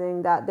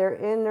recognizing that their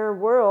inner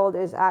world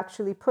is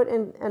actually put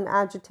in an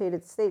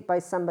agitated state by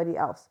somebody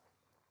else.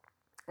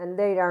 And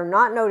they are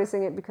not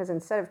noticing it, because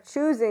instead of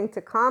choosing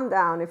to calm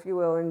down, if you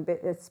will, and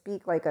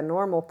speak like a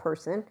normal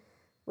person,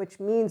 which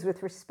means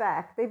with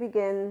respect, they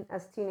begin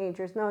as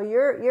teenagers, no,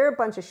 you're a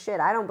bunch of shit.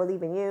 I don't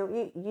believe in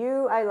you.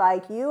 You I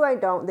like, you I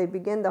don't. They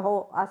begin the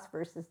whole us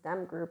versus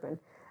them group. And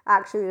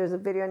actually, there's a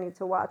video I need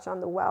to watch on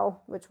the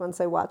well, which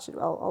once I watch it,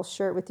 I'll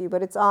share it with you.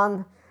 But it's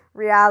on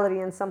reality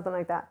and something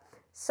like that.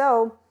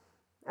 So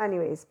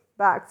anyways,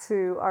 back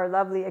to our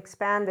lovely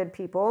expanded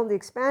people. The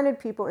expanded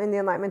people in the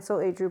Enlightenment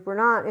Soul Age Group, we're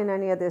not in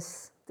any of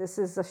this. This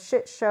is a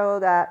shit show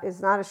that is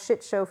not a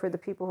shit show for the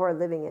people who are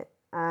living it.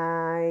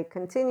 I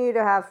continue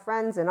to have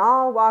friends in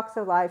all walks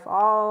of life,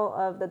 all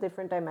of the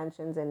different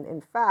dimensions. And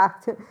in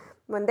fact,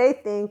 when they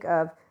think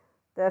of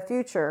the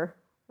future,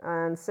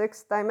 and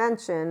sixth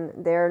dimension,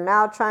 they're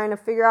now trying to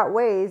figure out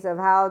ways of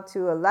how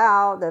to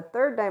allow the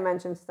third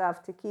dimension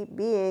stuff to keep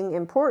being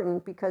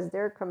important, because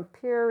they're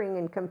comparing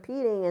and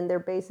competing, and they're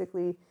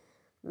basically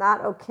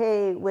not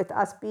okay with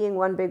us being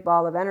one big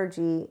ball of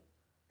energy.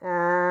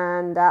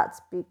 And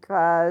that's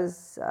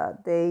because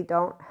they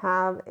don't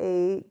have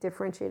a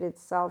differentiated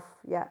self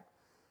yet.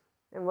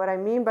 And what I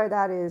mean by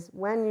that is,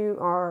 when you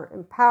are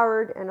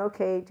empowered and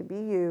okay to be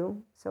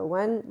you, so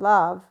when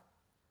love,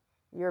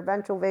 your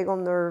ventral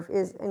vagal nerve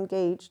is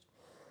engaged,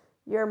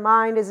 your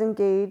mind is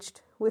engaged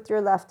with your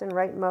left and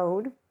right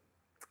mode.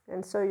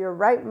 And so your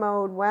right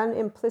mode, when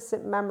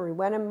implicit memory,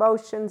 when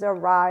emotions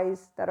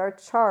arise that are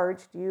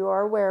charged, you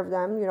are aware of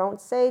them. You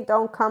don't say,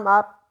 don't come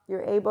up.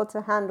 You're able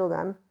to handle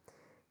them.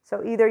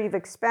 So either you've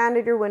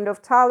expanded your window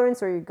of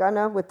tolerance, or you're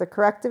gonna with the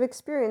corrective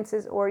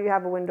experiences, or you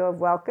have a window of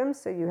welcome,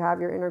 so you have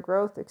your inner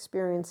growth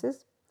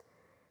experiences.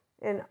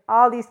 In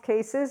all these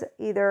cases,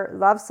 either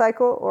love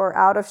cycle or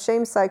out of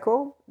shame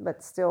cycle,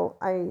 but still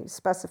I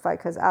specify,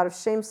 because out of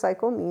shame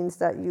cycle means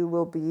that you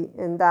will be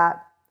in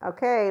that,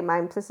 okay, my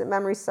implicit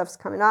memory stuff's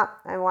coming up,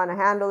 I want to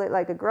handle it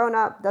like a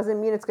grown-up. Doesn't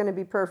mean it's going to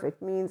be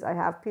perfect. It means I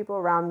have people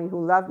around me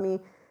who love me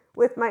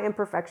with my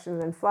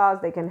imperfections and flaws.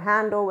 They can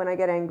handle when I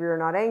get angry or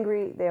not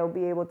angry. They'll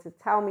be able to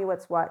tell me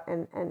what's what,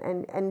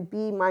 and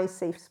be my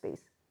safe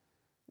space.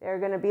 They're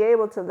going to be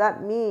able to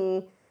let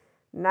me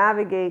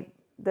navigate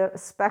the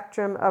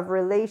spectrum of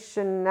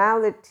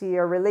relationality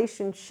or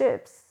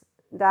relationships.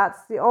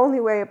 That's the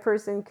only way a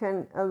person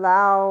can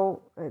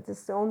allow,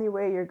 it's the only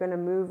way you're going to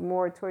move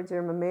more towards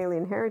your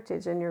mammalian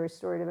heritage and your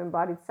restorative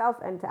embodied self,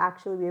 and to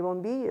actually be able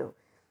to be you.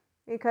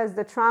 Because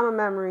the trauma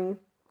memory,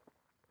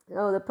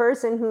 the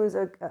person who's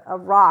a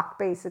rock,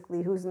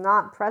 basically, who's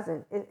not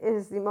present, it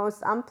is the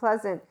most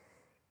unpleasant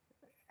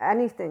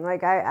anything.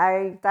 Like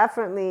I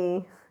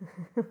definitely,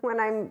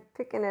 when I'm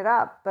picking it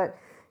up, but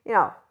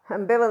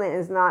ambivalent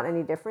is not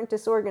any different.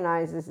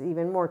 Disorganized is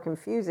even more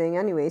confusing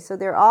anyway. So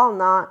they're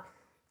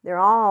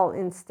all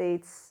in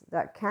states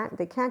that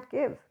they can't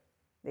give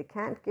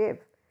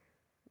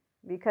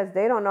because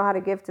they don't know how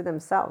to give to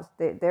themselves.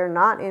 They're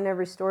not in a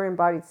restored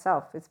embodied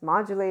self. It's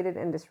modulated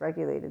and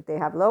dysregulated. They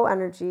have low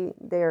energy.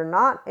 They are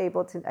not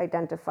able to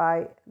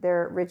identify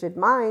their rigid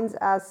minds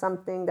as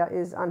something that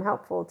is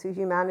unhelpful to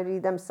humanity,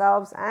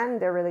 themselves, and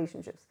their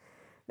relationships.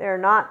 They're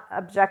not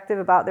objective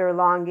about their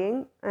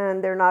longing,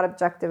 and they're not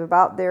objective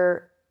about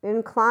their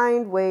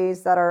inclined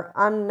ways that are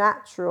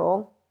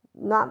unnatural.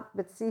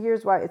 But see,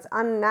 here's why it's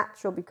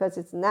unnatural: because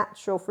it's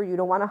natural for you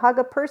to want to hug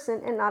a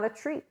person and not a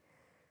tree.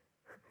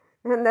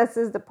 And this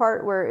is the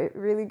part where it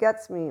really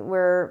gets me,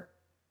 where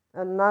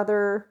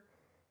another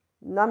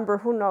number,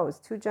 who knows,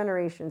 2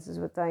 generations is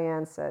what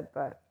Diane said,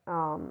 but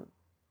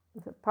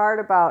the part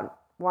about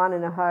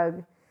wanting a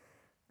hug,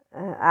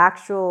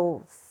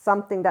 actual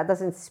something that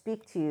doesn't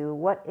speak to you,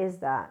 what is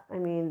that? I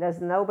mean, does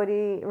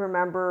nobody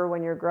remember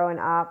when you're growing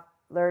up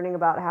learning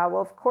about how,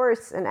 well, of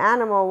course, an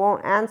animal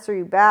won't answer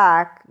you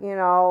back,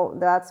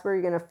 that's where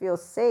you're going to feel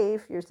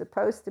safe. You're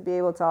supposed to be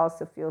able to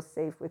also feel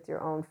safe with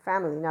your own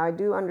family. Now, I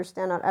do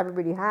understand not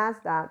everybody has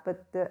that,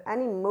 but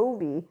any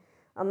movie,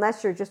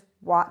 unless you're just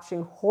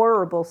watching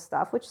horrible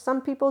stuff, which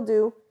some people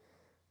do,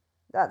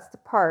 that's the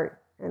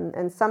part.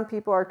 And some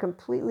people are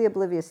completely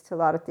oblivious to a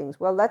lot of things.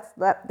 Well, let's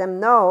let them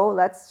know.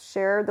 Let's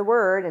share the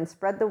word and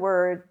spread the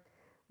word.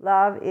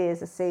 Love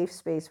is a safe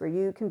space where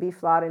you can be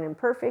flawed and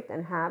imperfect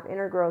and have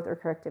inner growth or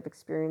corrective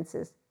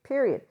experiences,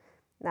 period.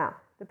 Now,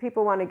 the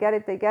people want to get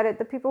it, they get it.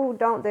 The people who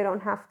don't, they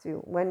don't have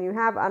to. When you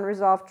have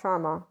unresolved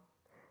trauma,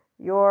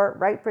 your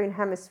right brain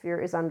hemisphere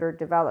is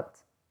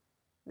underdeveloped.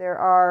 There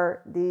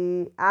are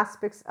the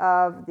aspects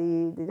of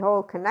the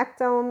whole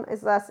connectome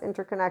is less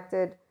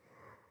interconnected.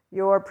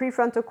 Your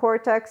prefrontal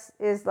cortex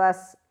is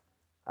less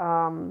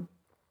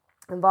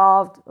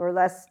involved or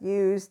less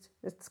used.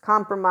 It's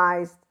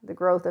compromised, the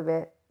growth of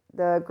it.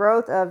 The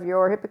growth of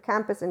your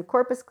hippocampus and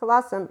corpus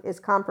callosum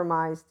is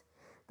compromised.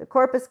 The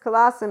corpus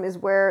callosum is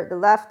where the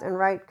left and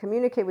right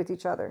communicate with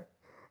each other.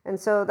 And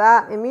so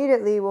that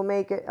immediately will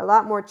make it a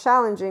lot more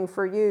challenging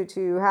for you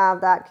to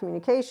have that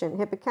communication.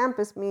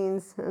 Hippocampus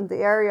means the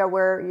area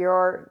where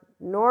your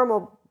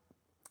normal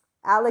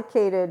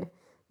allocated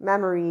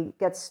memory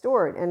gets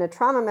stored. And a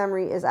trauma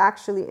memory is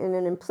actually in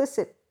an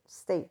implicit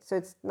state. So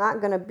it's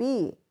not going to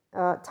be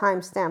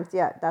time stamped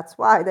yet. That's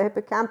why the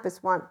hippocampus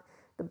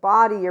the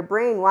body, your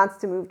brain wants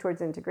to move towards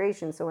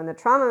integration. So when the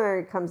trauma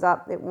memory comes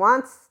up, it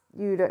wants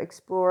you to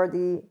explore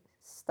the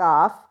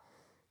stuff.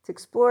 To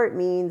explore it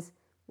means,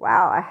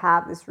 wow, I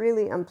have this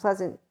really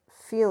unpleasant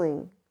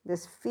feeling,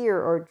 this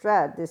fear or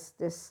dread,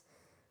 this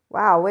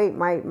wow, wait,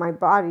 my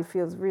body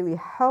feels really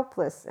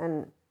helpless.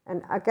 And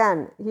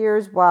again,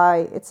 here's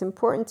why it's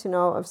important to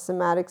know of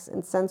somatics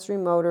and sensory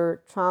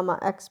motor trauma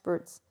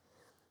experts,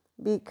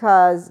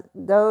 because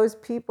those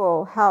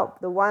people help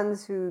the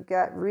ones who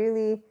get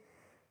really,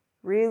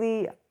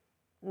 really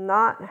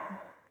not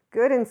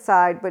good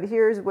inside. But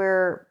here's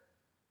where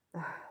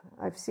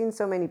I've seen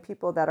so many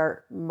people that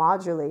are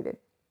modulated.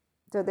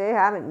 So they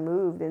haven't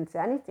moved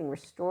into anything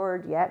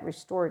restored yet,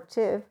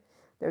 restorative.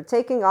 They're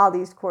taking all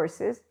these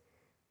courses.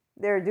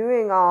 they're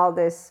doing all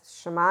this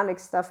shamanic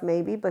stuff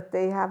maybe, but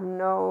they have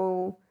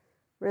no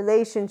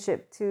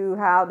relationship to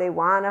how they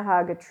want to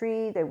hug a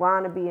tree, they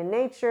want to be in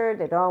nature,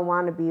 they don't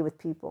want to be with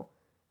people.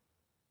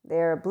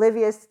 They're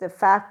oblivious to the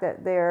fact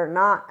that they're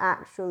not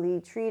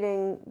actually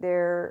treating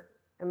their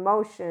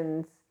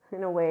emotions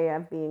in a way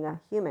of being a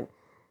human.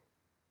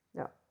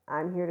 No,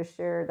 I'm here to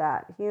share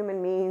that.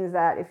 Human means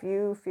that if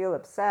you feel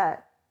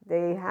upset,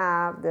 they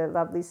have the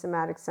lovely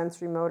somatic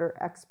sensory motor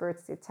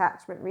experts, the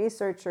attachment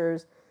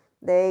researchers,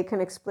 they can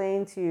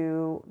explain to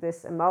you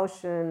this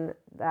emotion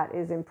that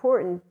is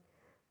important,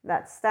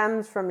 that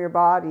stems from your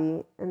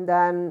body, and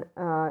then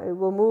it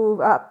will move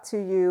up to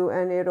you,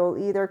 and it'll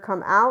either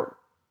come out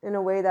in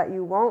a way that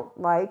you won't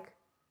like.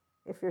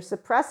 If you're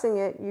suppressing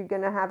it, you're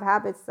going to have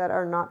habits that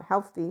are not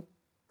healthy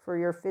for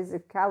your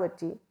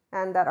physicality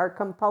and that are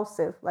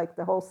compulsive, like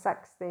the whole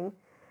sex thing.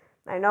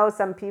 I know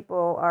some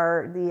people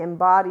are the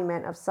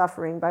embodiment of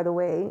suffering, by the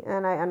way,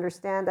 and I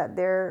understand that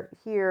they're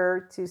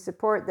here to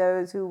support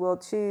those who will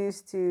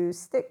choose to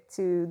stick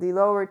to the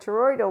lower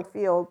toroidal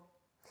field.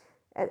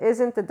 It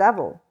isn't the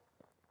devil.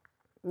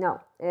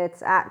 No,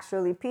 it's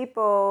actually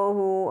people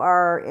who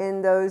are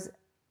in those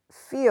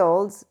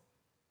fields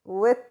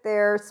with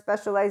their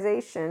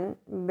specialization,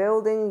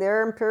 building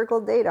their empirical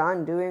data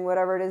and doing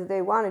whatever it is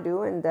they want to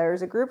do, and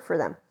there's a group for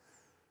them.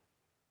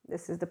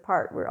 This is the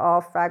part. We're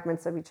all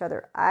fragments of each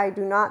other. I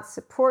do not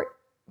support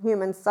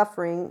human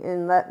suffering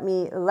and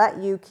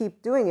let you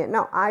keep doing it.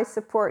 No, I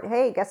support,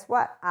 hey, guess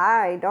what?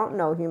 I don't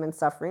know human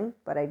suffering,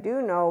 but I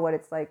do know what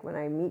it's like when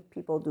I meet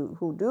people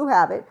who do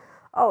have it.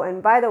 Oh,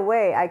 and by the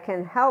way, I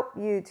can help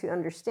you to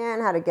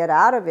understand how to get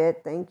out of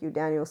it. Thank you,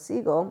 Daniel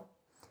Siegel.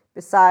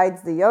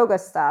 Besides the yoga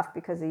stuff,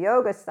 because the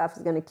yoga stuff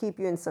is going to keep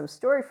you in some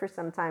story for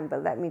some time.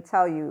 But let me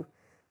tell you,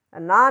 a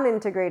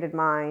non-integrated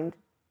mind,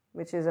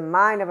 which is a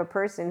mind of a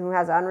person who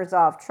has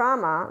unresolved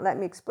trauma, let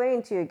me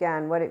explain to you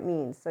again what it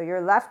means. So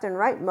your left and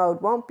right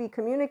mode won't be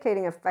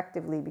communicating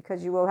effectively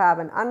because you will have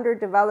an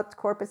underdeveloped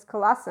corpus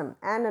callosum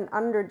and an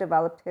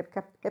underdeveloped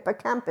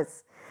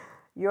hippocampus.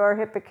 Your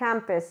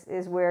hippocampus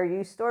is where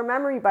you store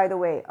memory, by the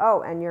way.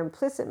 Oh, and your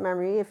implicit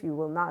memory, if you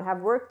will not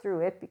have worked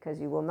through it, because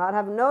you will not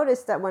have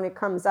noticed that when it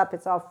comes up,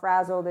 it's all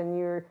frazzled and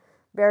you're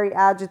very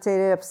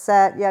agitated,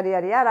 upset, yada,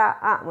 yada,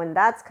 yada. When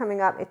that's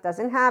coming up, it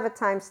doesn't have a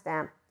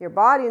timestamp. Your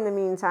body, in the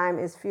meantime,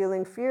 is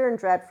feeling fear and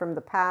dread from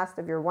the past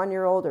of your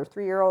 1-year-old or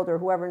 3-year-old or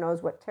whoever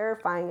knows what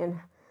terrifying and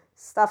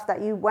stuff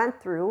that you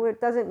went through. It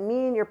doesn't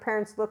mean your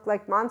parents look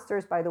like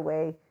monsters, by the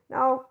way.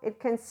 No, it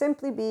can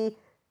simply be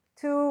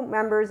 2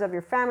 members of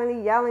your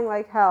family yelling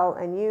like hell,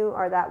 and you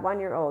are that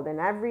 1-year-old. And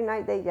every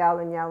night they yell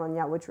and yell and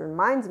yell, which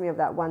reminds me of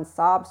that one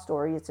sob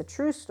story. It's a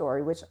true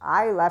story, which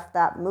I left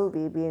that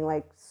movie being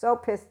like so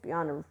pissed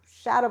beyond a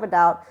shadow of a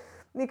doubt,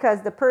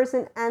 because the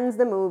person ends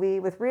the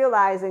movie with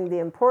realizing the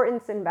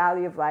importance and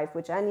value of life,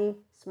 which any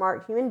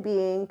smart human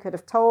being could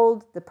have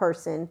told the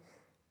person,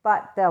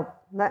 but they'll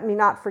let me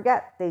not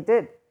forget, they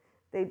did.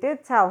 They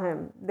did tell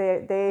him.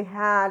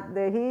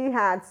 He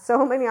had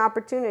so many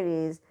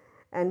opportunities.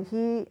 And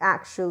he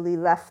actually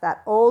left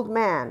that old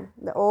man,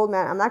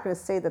 I'm not going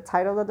to say the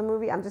title of the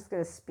movie, I'm just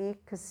going to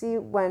speak. Because see,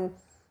 when,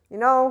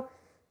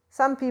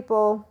 some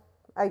people,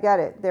 I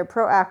get it, they're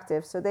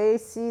proactive. So they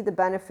see the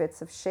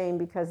benefits of shame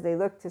because they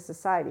look to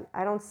society.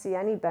 I don't see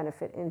any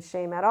benefit in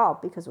shame at all.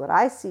 Because what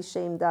I see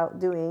shame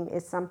doing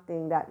is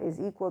something that is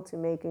equal to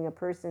making a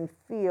person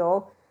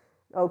feel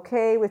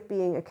okay with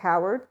being a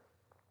coward.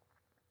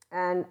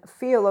 And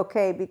feel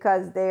okay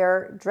because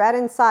their dread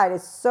inside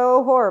is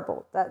so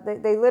horrible that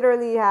they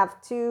literally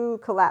have 2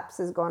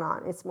 collapses going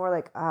on. It's more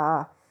like,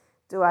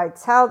 do I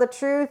tell the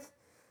truth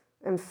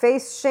and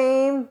face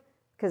shame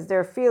because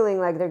they're feeling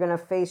like they're going to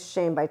face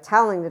shame by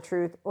telling the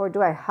truth? Or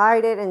do I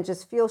hide it and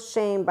just feel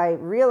shame by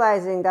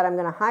realizing that I'm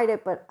going to hide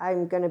it, but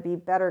I'm going to be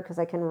better because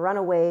I can run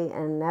away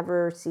and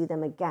never see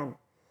them again?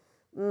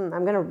 I'm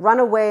going to run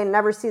away and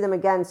never see them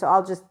again. So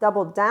I'll just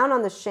double down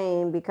on the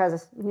shame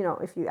because,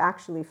 if you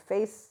actually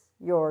face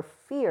your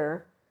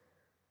fear,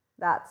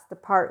 that's the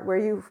part where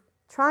you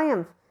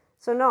triumph.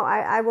 So no,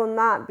 I will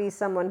not be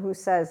someone who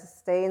says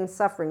stay in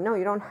suffering. No,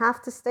 you don't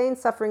have to stay in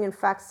suffering. In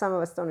fact, some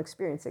of us don't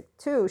experience it.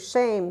 2,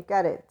 shame,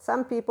 get it.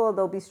 Some people,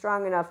 they'll be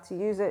strong enough to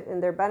use it in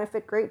their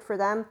benefit. Great for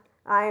them.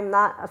 I am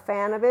not a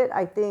fan of it.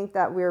 I think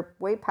that we're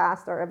way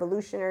past our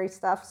evolutionary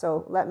stuff.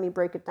 So let me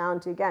break it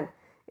down to again.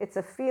 It's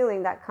a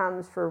feeling that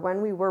comes for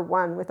when we were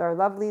one with our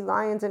lovely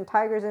lions and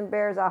tigers and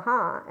bears,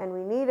 and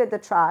we needed the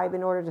tribe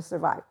in order to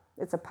survive.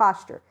 It's a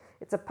posture.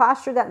 It's a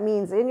posture that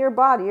means in your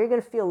body, you're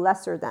going to feel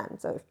lesser than.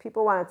 So if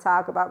people want to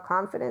talk about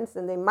confidence,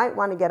 then they might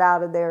want to get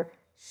out of their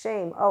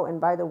shame. Oh, and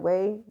by the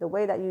way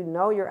that you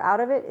know you're out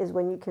of it is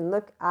when you can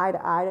look eye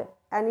to eye to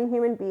any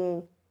human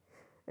being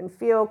and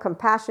feel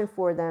compassion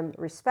for them,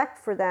 respect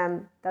for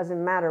them.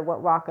 Doesn't matter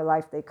what walk of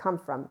life they come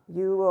from.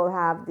 You will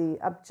have the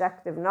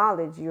objective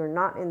knowledge you're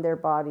not in their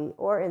body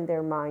or in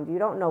their mind. You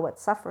don't know what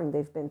suffering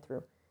they've been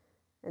through.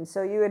 And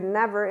so you would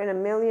never in a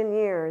million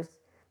years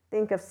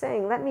think of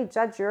saying, let me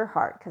judge your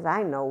heart because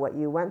I know what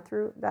you went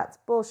through. That's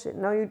bullshit.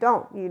 No, you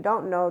don't. You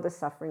don't know the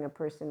suffering a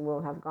person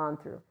will have gone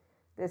through.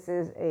 This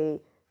is a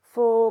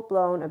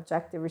full-blown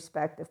objective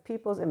respect of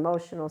people's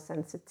emotional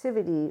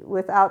sensitivity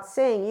without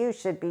saying you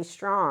should be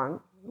strong.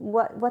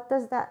 What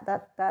does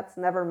that's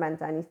never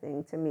meant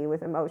anything to me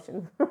with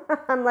emotions.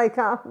 I'm like,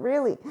 oh,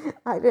 really?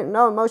 I didn't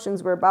know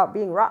emotions were about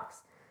being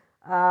rocks.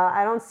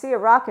 I don't see a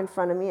rock in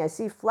front of me. I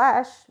see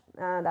flesh.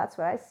 That's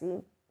what I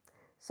see.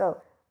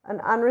 So an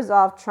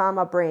unresolved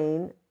trauma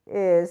brain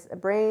is a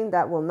brain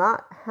that will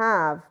not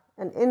have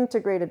an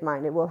integrated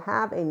mind. It will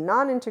have a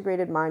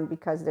non-integrated mind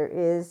because there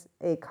is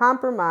a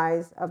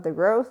compromise of the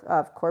growth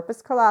of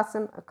corpus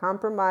callosum, a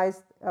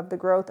compromise of the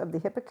growth of the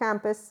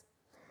hippocampus.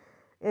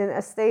 In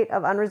a state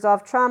of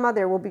unresolved trauma,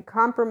 there will be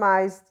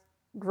compromised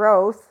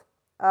growth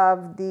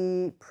of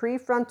the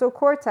prefrontal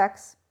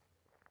cortex.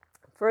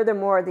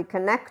 Furthermore, the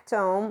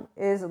connectome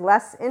is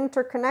less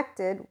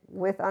interconnected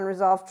with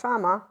unresolved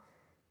trauma,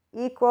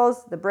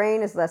 equals the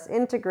brain is less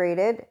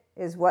integrated,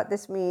 is what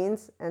this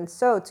means. And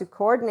so to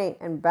coordinate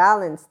and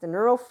balance the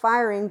neural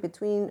firing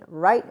between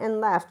right and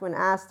left when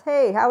asked,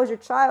 hey, how was your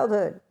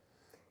childhood,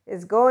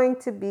 is going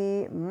to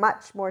be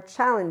much more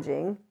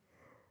challenging.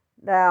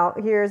 Now,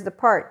 here's the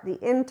part. The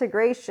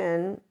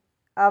integration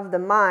of the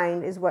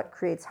mind is what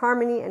creates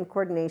harmony and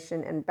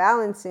coordination and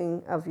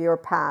balancing of your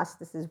past.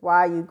 This is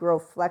why you grow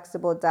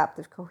flexible,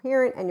 adaptive,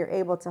 coherent, and you're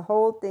able to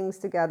hold things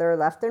together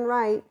left and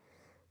right,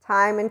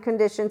 time and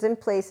conditions in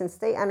place, and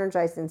stay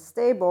energized and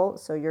stable.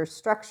 So your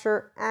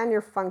structure and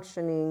your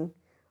functioning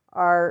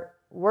are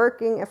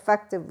working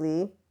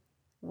effectively.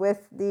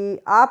 With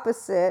the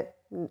opposite,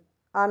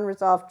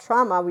 unresolved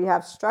trauma, we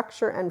have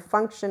structure and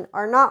function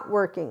are not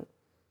working.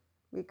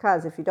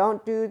 Because if you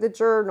don't do the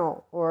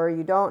journal, or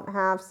you don't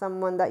have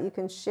someone that you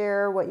can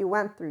share what you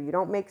went through, you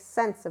don't make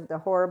sense of the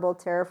horrible,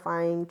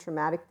 terrifying,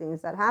 traumatic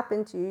things that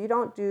happened to you, you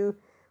don't do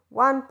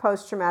one,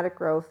 post-traumatic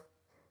growth.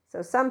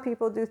 So some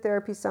people do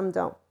therapy, some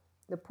don't.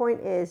 The point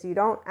is you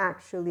don't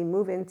actually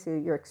move into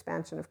your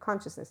expansion of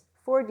consciousness.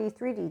 4D,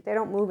 3D, they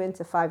don't move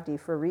into 5D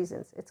for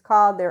reasons. It's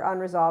called their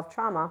unresolved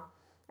trauma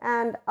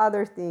and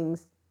other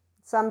things.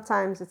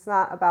 Sometimes it's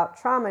not about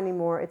trauma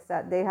anymore. It's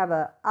that they have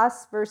a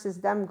us versus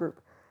them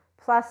group.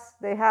 Plus,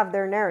 they have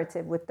their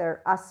narrative with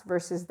their us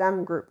versus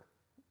them group.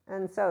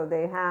 And so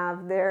they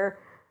have their,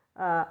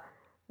 a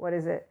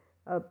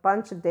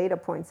bunch of data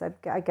points.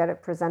 I get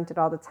it presented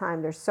all the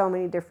time. There's so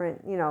many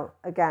different,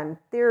 again,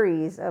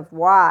 theories of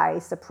why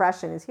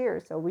suppression is here.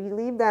 So we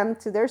leave them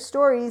to their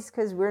stories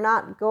because we're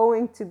not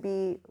going to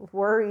be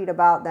worried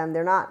about them.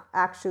 They're not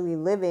actually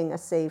living a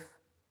safe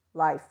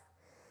life.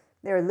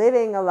 They're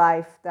living a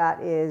life that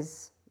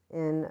is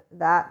in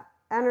that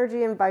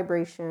energy and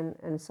vibration.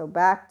 And so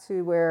back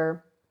to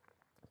where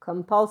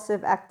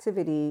compulsive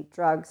activity,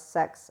 drugs,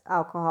 sex,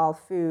 alcohol,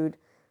 food,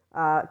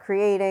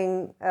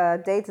 creating a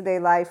day-to-day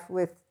life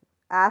with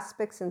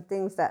aspects and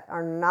things that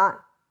are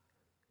not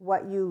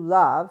what you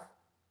love,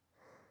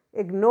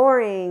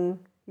 ignoring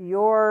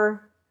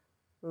your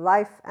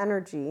life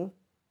energy.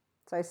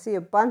 So I see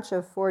a bunch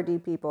of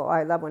 4D people.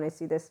 I love when I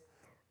see this.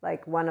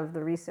 Like one of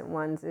the recent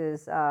ones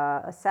is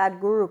a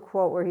Sadhguru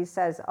quote where he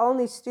says,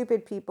 only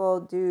stupid people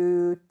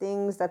do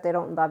things that they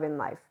don't love in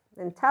life.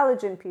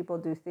 Intelligent people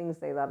do things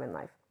they love in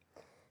life.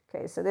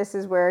 Okay, so this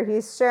is where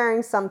he's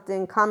sharing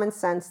something common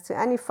sense to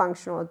any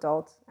functional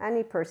adult,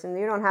 any person.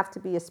 You don't have to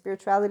be a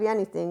spirituality,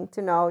 anything,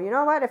 to know, you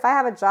know what, if I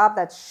have a job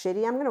that's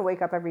shitty, I'm going to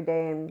wake up every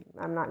day and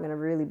I'm not going to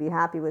really be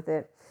happy with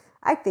it.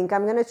 I think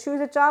I'm going to choose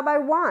a job I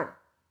want.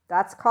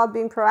 That's called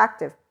being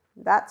proactive.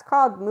 That's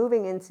called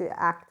moving into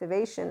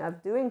activation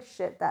of doing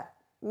shit that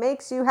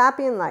makes you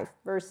happy in life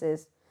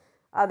versus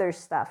other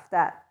stuff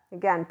that,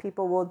 again,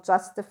 people will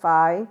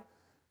justify.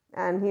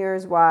 And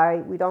here's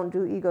why we don't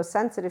do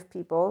ego-sensitive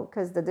people,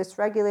 because the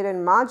dysregulated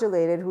and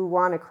modulated who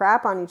want to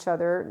crap on each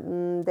other,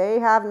 they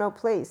have no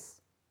place,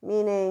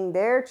 meaning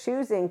they're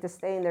choosing to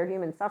stay in their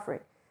human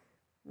suffering.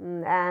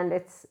 And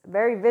it's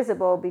very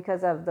visible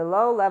because of the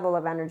low level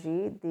of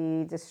energy,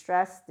 the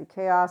distress, the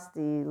chaos,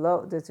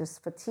 the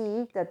just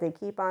fatigue that they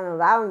keep on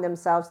allowing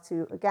themselves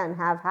to, again,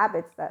 have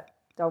habits that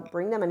don't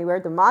bring them anywhere.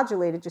 The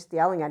modulated just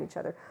yelling at each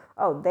other.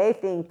 Oh, they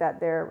think that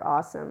they're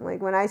awesome.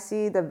 Like when I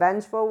see the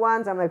vengeful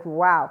ones, I'm like,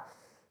 wow.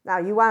 Now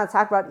you want to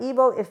talk about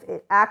evil? If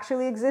it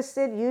actually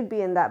existed, you'd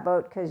be in that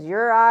boat, because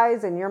your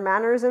eyes and your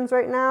mannerisms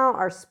right now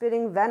are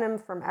spitting venom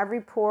from every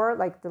pore,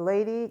 like the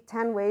lady,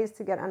 10 ways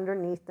to get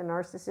underneath the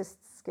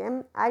narcissist's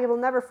skin. I will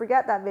never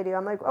forget that video.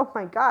 I'm like, oh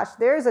my gosh,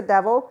 there's a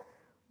devil.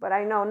 But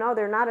I know, no,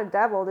 they're not a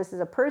devil. This is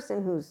a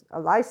person who's a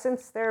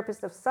licensed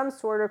therapist of some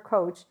sort or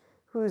coach,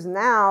 who's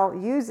now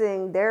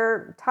using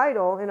their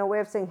title in a way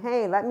of saying,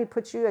 hey, let me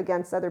put you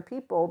against other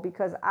people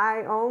because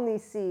I only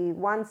see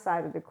one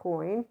side of the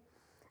coin.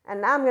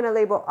 And now I'm going to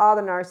label all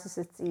the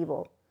narcissists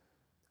evil.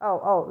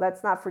 Oh,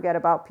 let's not forget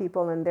about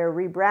people and their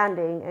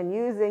rebranding and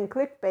using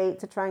clickbait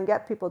to try and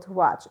get people to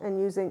watch, and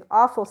using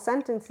awful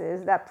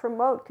sentences that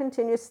promote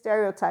continuous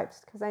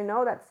stereotypes. Because I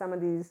know that some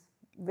of these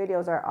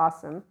videos are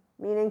awesome,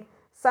 meaning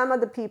some of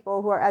the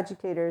people who are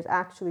educators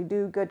actually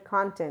do good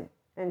content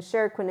and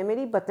share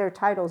equanimity, but their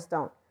titles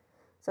don't.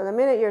 So the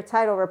minute your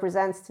title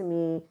represents to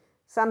me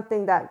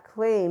something that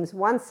claims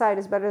one side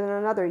is better than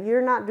another,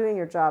 you're not doing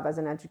your job as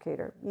an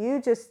educator.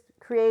 You just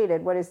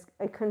created what is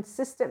a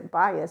consistent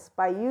bias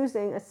by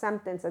using a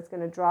sentence that's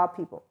going to draw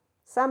people.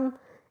 Some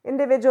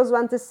individuals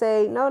want to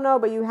say, no,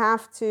 but you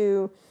have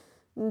to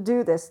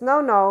do this.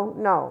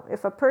 No.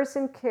 If a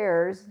person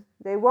cares,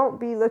 they won't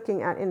be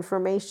looking at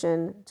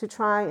information to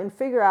try and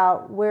figure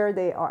out where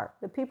they are.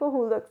 The people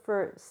who look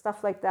for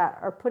stuff like that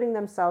are putting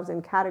themselves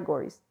in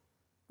categories.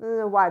 I don't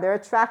know why. They're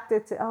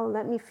attracted to,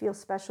 let me feel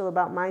special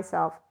about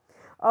myself.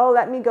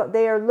 Let me go.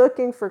 They are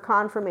looking for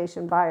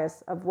confirmation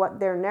bias of what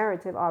their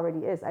narrative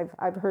already is.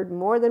 I've heard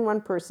more than one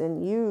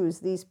person use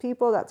these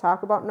people that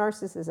talk about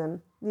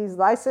narcissism, these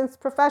licensed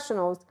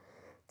professionals,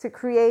 to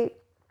create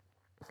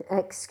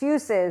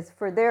excuses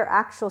for their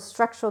actual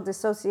structural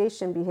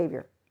dissociation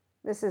behavior.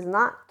 This is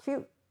not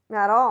cute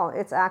at all.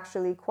 It's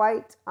actually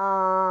quite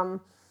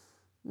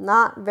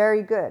not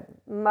very good.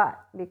 But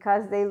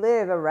because they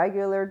live a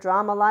regular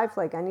drama life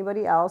like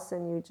anybody else,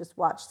 and you just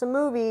watch the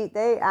movie,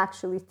 they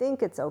actually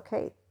think it's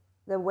okay.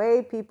 The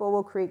way people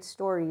will create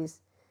stories.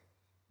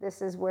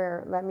 This is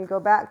where, let me go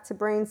back to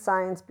brain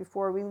science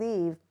before we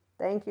leave.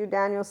 Thank you,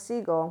 Daniel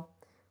Siegel,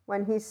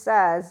 when he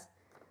says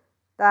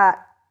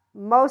that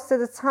most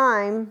of the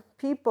time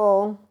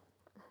people,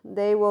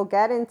 they will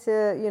get into,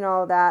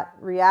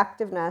 that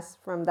reactiveness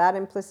from that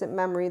implicit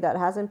memory that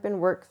hasn't been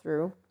worked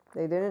through.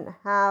 They didn't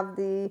have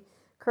the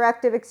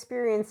corrective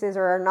experiences,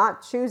 or are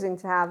not choosing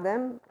to have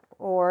them,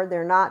 or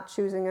they're not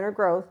choosing inner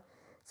growth.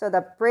 So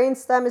the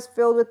brainstem is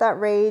filled with that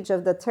rage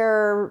of the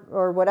terror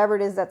or whatever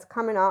it is that's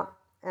coming up,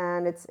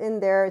 and it's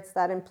in there. It's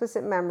that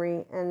implicit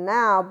memory. And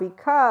now,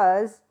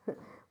 because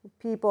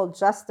people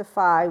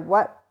justify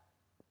what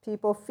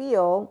people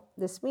feel,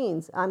 this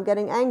means I'm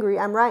getting angry,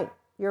 I'm right,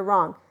 you're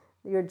wrong.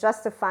 You're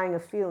justifying a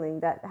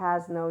feeling that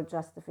has no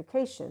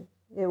justification.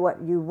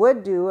 What you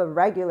would do, a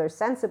regular,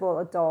 sensible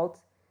adult,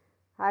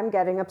 I'm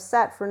getting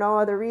upset for no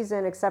other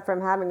reason except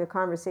from having a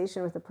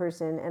conversation with a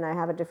person and I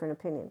have a different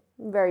opinion.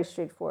 Very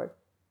straightforward.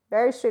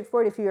 Very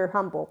straightforward if you're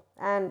humble.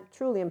 And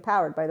truly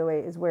empowered, by the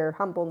way, is where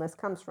humbleness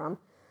comes from.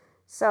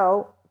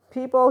 So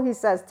people, he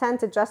says, tend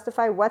to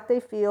justify what they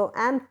feel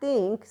and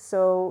think.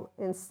 So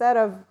instead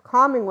of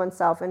calming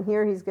oneself, and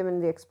here he's given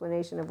the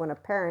explanation of when a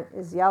parent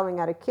is yelling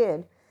at a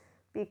kid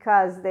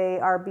because they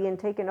are being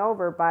taken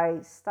over by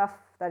stuff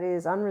that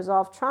is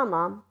unresolved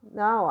trauma.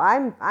 No,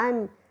 I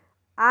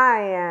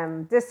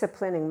am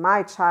disciplining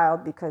my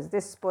child because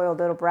this spoiled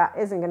little brat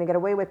isn't going to get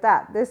away with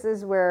that. This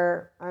is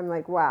where I'm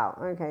like, wow,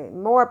 okay,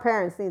 more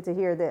parents need to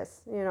hear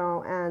this,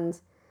 and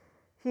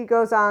he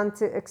goes on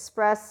to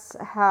express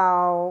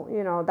how,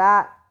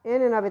 that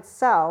in and of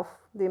itself,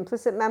 the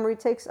implicit memory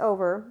takes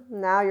over.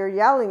 Now you're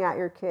yelling at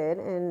your kid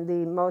in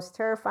the most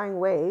terrifying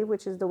way,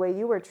 which is the way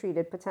you were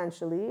treated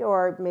potentially,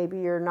 or maybe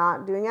you're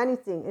not doing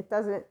anything. It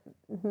doesn't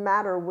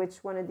matter which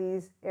one of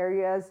these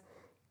areas,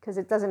 because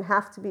it doesn't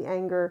have to be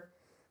anger.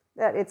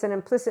 That it's an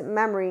implicit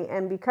memory,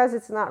 and because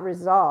it's not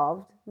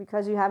resolved,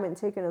 because you haven't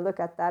taken a look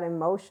at that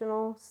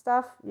emotional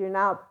stuff, you're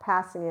now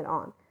passing it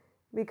on.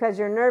 Because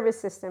your nervous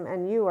system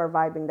and you are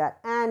vibing that,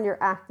 and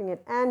you're acting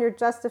it, and you're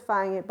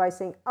justifying it by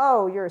saying,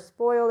 oh, you're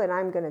spoiled and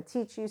I'm going to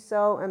teach you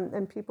so.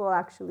 And people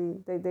actually,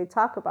 they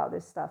talk about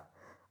this stuff,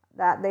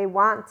 that they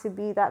want to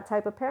be that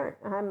type of parent.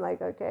 And I'm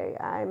like, okay,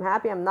 I'm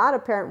happy I'm not a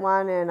parent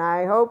one, and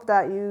I hope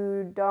that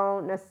you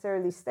don't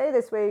necessarily stay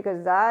this way,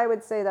 because I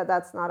would say that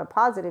that's not a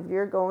positive.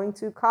 You're going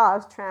to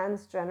cause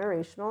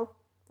transgenerational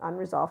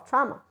unresolved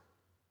trauma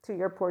to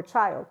your poor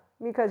child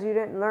because you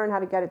didn't learn how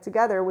to get it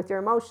together with your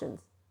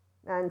emotions,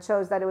 and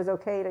chose that it was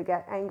okay to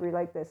get angry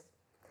like this,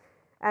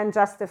 and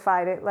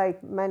justified it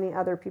like many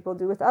other people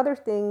do with other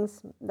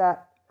things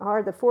that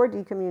are the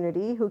 4D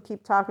community, who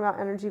keep talking about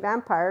energy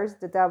vampires,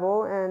 the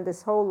devil, and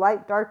this whole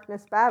light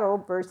darkness battle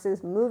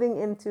versus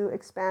moving into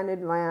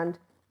expanded land,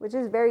 which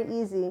is very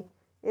easy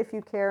if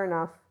you care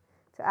enough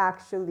to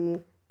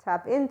actually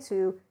tap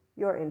into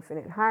your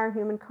infinite higher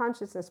human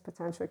consciousness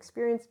potential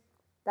experience.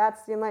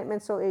 That's the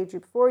Enlightenment Soul Age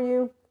Group for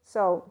you.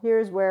 So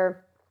here's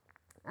where,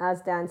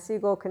 as Dan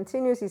Siegel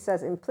continues, he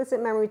says,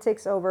 implicit memory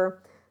takes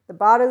over. The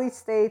bodily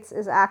states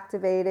is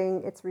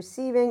activating. It's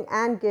receiving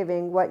and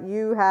giving what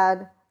you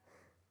had.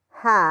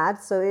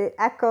 So it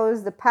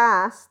echoes the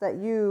past that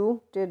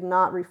you did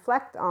not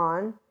reflect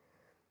on,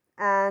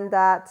 and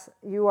that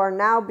you are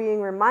now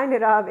being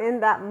reminded of in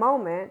that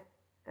moment.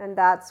 And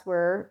that's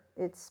where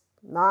it's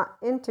not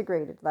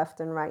integrated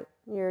left and right.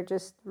 You're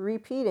just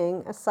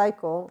repeating a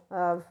cycle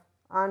of,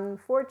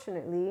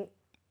 unfortunately,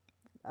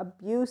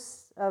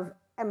 abuse of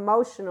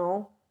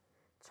emotional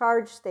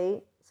charge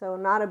state. So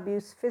not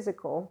abuse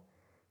physical.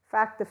 In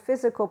fact, the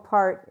physical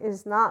part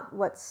is not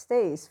what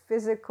stays.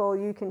 Physical,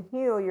 you can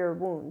heal your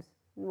wounds.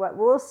 What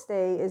will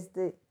stay is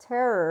the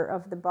terror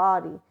of the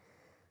body.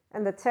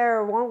 And the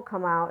terror won't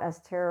come out as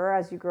terror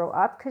as you grow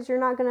up, because you're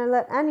not going to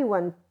let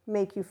anyone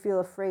make you feel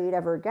afraid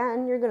ever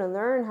again. You're going to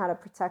learn how to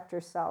protect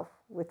yourself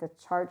with a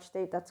charge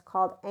state that's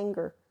called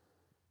anger.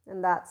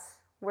 And that's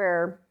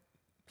where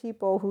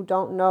people who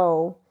don't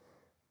know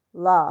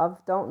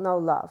love.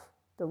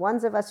 The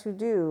ones of us who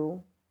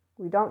do,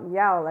 We don't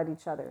yell at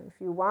each other.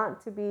 If you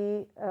want to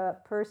be a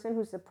person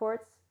who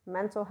supports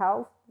mental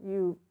health,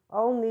 you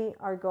only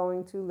are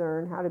going to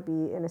learn how to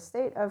be in a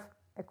state of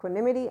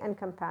equanimity and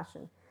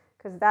compassion,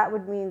 because that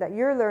would mean that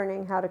you're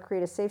learning how to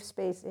create a safe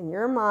space in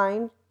your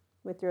mind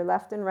with your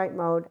left and right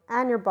mode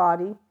and your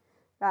body.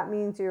 That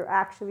means you're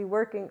actually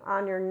working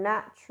on your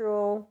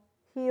natural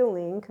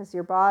healing, because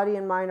your body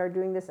and mind are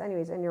doing this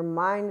anyways, and your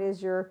mind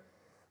is your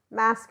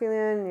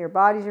masculine, your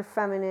body's your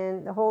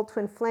feminine. The whole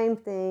twin flame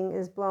thing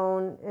is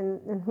blown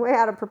in way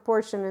out of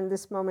proportion in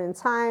this moment in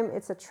time.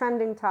 It's a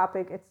trending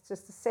topic. It's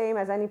just the same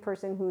as any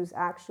person who's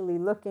actually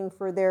looking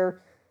for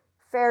their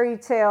fairy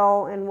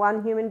tale in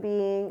one human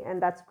being, and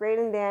that's great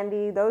and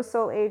dandy. Those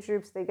soul age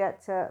groups, they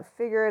get to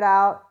figure it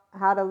out,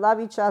 how to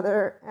love each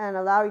other and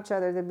allow each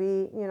other to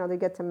be, they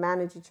get to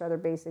manage each other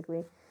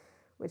basically,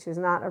 which is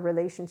not a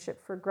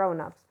relationship for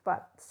grown-ups.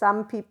 But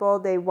some people,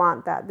 they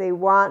want that. They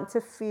want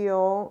to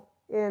feel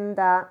in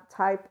that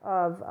type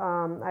of,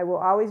 I will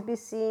always be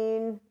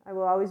seen, I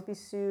will always be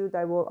soothed,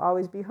 I will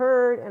always be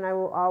heard, and I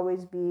will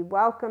always be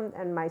welcomed,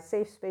 and my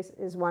safe space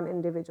is one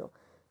individual.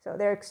 So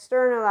they're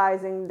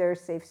externalizing their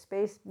safe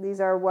space. These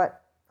are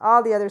what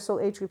all the other soul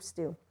age groups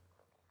do.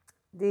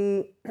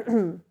 The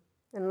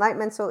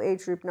Enlightenment Soul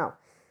Age Group, no.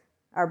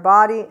 Our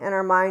body and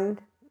our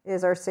mind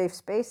is our safe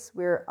space.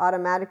 We're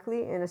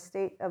automatically in a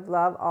state of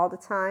love all the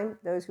time.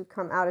 Those who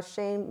come out of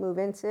shame move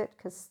into it,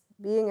 because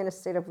being in a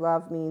state of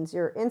love means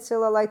your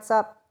insula lights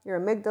up, your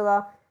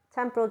amygdala,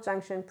 temporal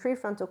junction,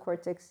 prefrontal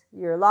cortex,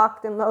 you're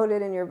locked and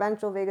loaded in your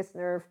ventral vagus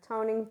nerve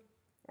toning,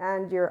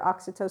 and your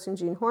oxytocin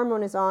gene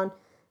hormone is on.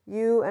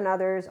 You and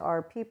others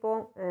are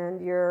people,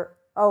 and your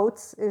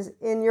oats is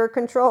in your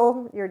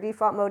control. Your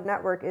default mode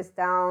network is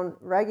down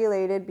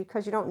regulated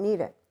because you don't need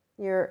it.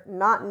 You're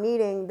not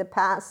needing the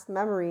past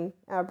memory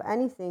of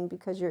anything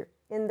because you're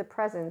in the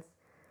presence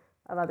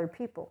of other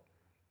people.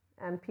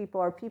 And people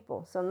are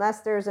people. So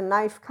unless there's a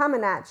knife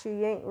coming at you,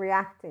 you ain't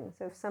reacting.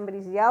 So if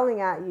somebody's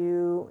yelling at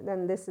you,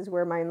 then this is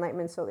where my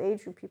Enlightenment Soul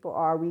Age Group people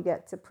are. We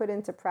get to put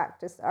into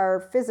practice our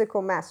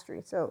physical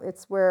mastery. So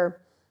it's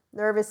where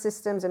nervous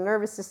systems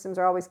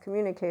are always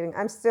communicating.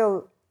 I'm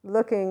still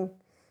looking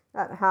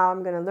at how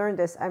I'm going to learn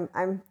this.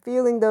 I'm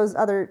feeling those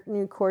other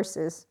new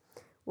courses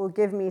will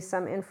give me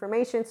some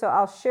information. So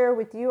I'll share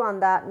with you on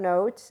that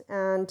note.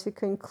 And to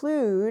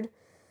conclude,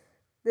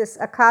 this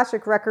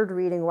Akashic record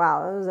reading,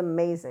 wow, it was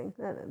amazing.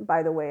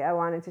 By the way, I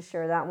wanted to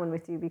share that one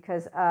with you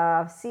because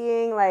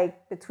seeing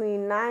like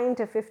between 9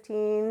 to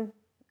 15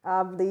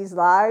 of these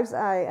lives,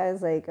 I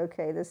was like,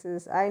 okay,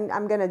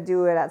 I'm going to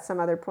do it at some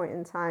other point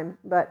in time,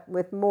 but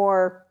with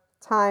more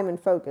time and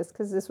focus,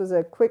 because this was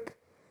a quick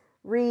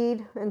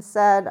read.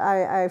 Instead,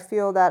 I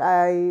feel that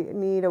I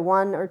need a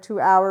 1 or 2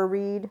 hour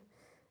read,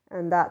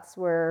 and that's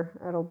where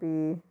it'll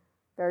be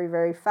very,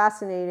 very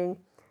fascinating.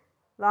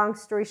 Long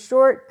story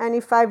short, any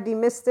 5D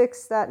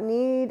mystics that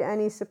need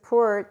any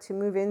support to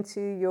move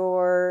into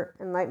your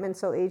Enlightenment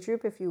Soul Age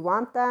Group, if you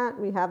want that,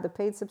 we have the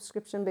paid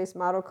subscription-based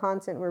model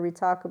content where we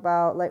talk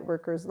about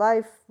Lightworker's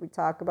life. We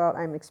talk about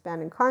I'm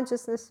expanding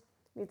consciousness.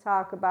 We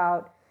talk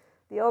about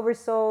the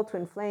oversoul,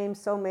 twin flames,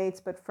 soulmates,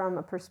 but from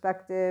a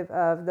perspective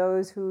of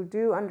those who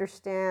do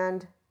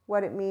understand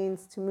what it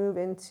means to move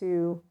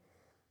into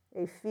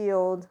a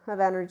field of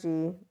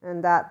energy,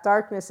 and that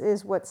darkness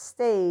is what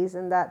stays,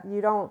 and that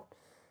you don't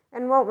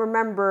and won't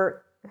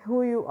remember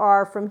who you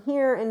are from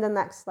here in the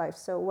next life.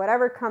 So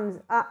whatever comes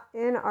up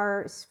in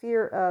our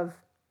sphere of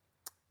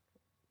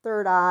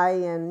third eye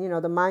and,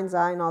 the mind's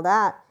eye and all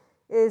that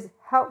is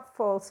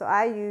helpful. So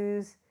I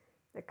use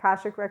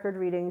Akashic record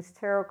readings,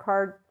 tarot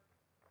card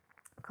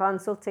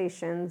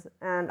consultations,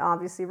 and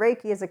obviously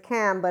Reiki is a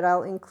cam, but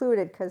I'll include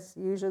it because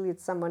usually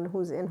it's someone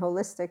who's in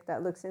holistic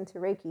that looks into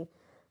Reiki.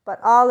 But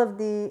all of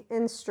the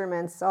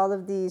instruments, all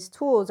of these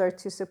tools are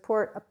to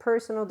support a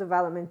personal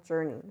development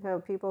journey. So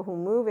people who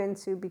move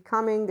into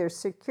becoming their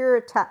secure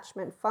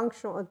attachment,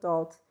 functional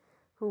adult,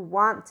 who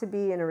want to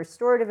be in a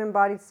restorative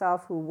embodied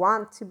self, who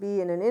want to be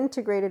in an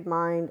integrated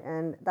mind.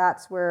 And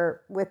that's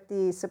where, with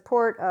the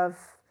support of,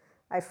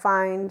 I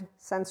find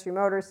sensory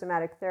motor,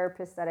 somatic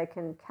therapists that I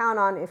can count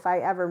on if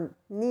I ever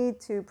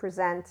need to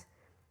present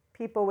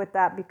people with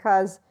that,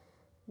 because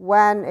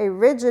when a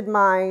rigid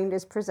mind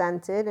is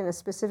presented in a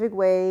specific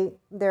way,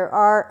 there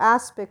are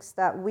aspects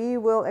that we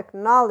will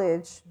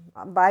acknowledge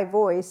by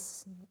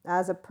voice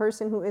as a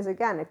person who is,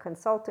 again, a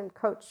consultant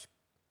coach.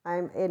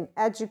 I'm an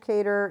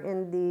educator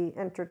in the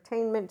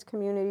entertainment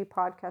community,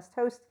 podcast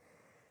host.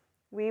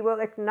 We will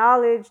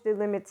acknowledge the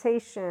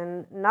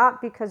limitation,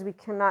 not because we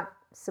cannot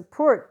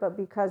support, but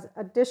because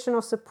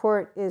additional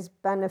support is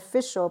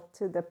beneficial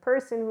to the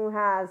person who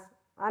has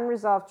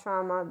unresolved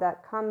trauma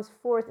that comes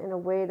forth in a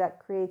way that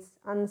creates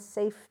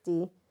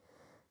unsafety.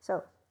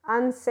 So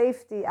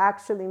unsafety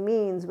actually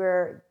means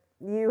where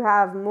you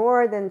have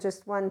more than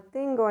just one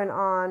thing going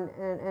on,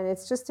 and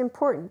it's just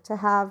important to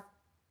have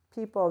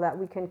people that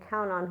we can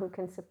count on who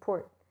can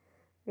support.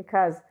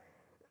 Because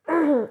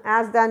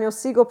as Daniel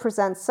Siegel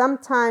presents,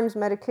 sometimes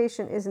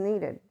medication is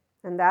needed.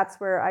 And that's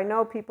where I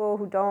know people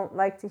who don't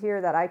like to hear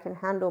that I can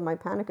handle my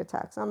panic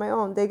attacks on my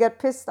own. They get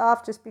pissed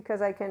off just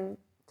because I can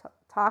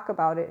talk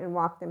about it and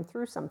walk them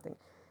through something.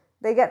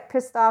 They get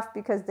pissed off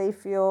because they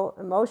feel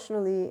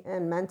emotionally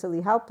and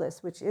mentally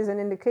helpless, which is an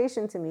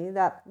indication to me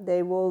that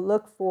they will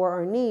look for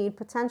or need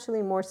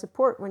potentially more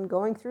support when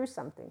going through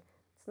something.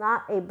 It's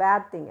not a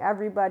bad thing.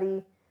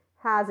 Everybody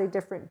has a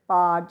different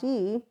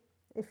body.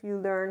 If you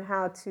learn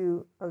how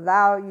to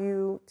allow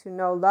you to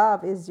know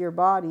love is your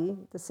body,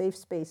 the safe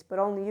space, but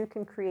only you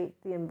can create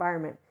the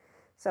environment.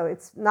 So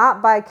it's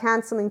not by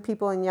canceling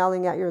people and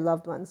yelling at your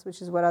loved ones,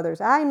 which is what others,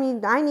 I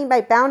need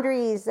my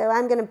boundaries, so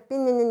I'm going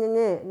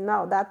to,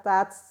 no,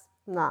 that's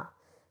not.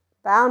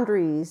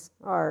 Boundaries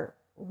are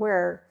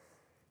where,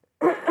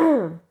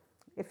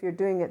 if you're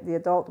doing it the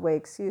adult way,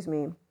 excuse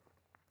me,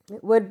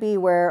 it would be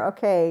where,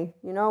 okay,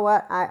 you know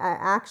what, I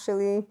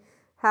actually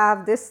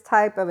have this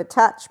type of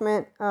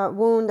attachment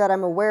wound that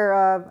I'm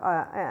aware of,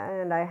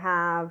 and I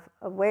have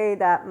a way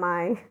that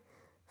my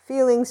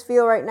feelings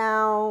feel right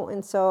now,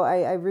 and so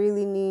I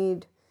really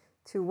need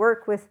to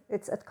work with,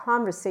 it's a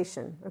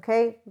conversation,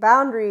 okay?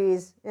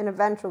 Boundaries in a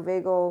ventral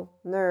vagal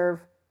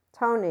nerve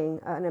toning,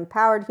 an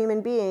empowered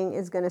human being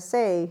is going to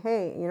say,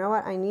 hey, you know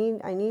what, I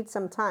need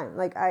some time.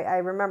 Like I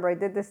remember I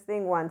did this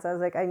thing once, I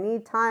was like, I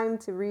need time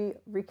to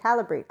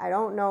recalibrate. I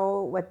don't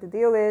know what the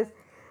deal is.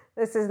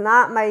 This is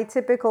not my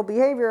typical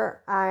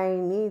behavior. I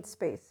need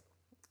space.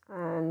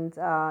 And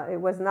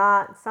it was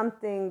not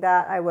something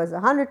that I was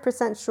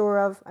 100% sure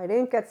of. I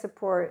didn't get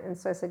support. And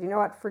so I said, you know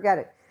what, forget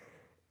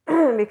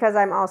it. Because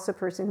I'm also a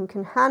person who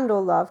can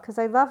handle love, because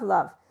I love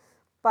love.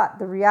 But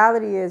the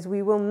reality is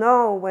we will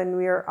know when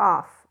we are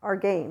off our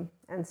game.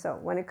 And so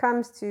when it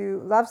comes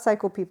to love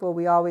cycle people,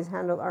 we always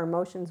handle our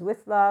emotions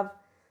with love.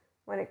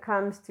 When it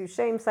comes to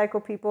shame cycle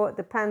people, it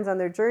depends on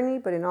their journey,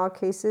 but in all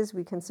cases,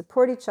 we can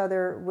support each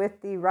other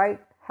with the right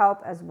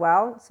help as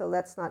well. So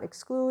let's not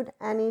exclude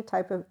any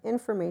type of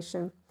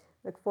information.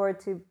 Look forward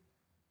to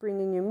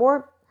bringing you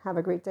more. Have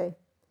a great day.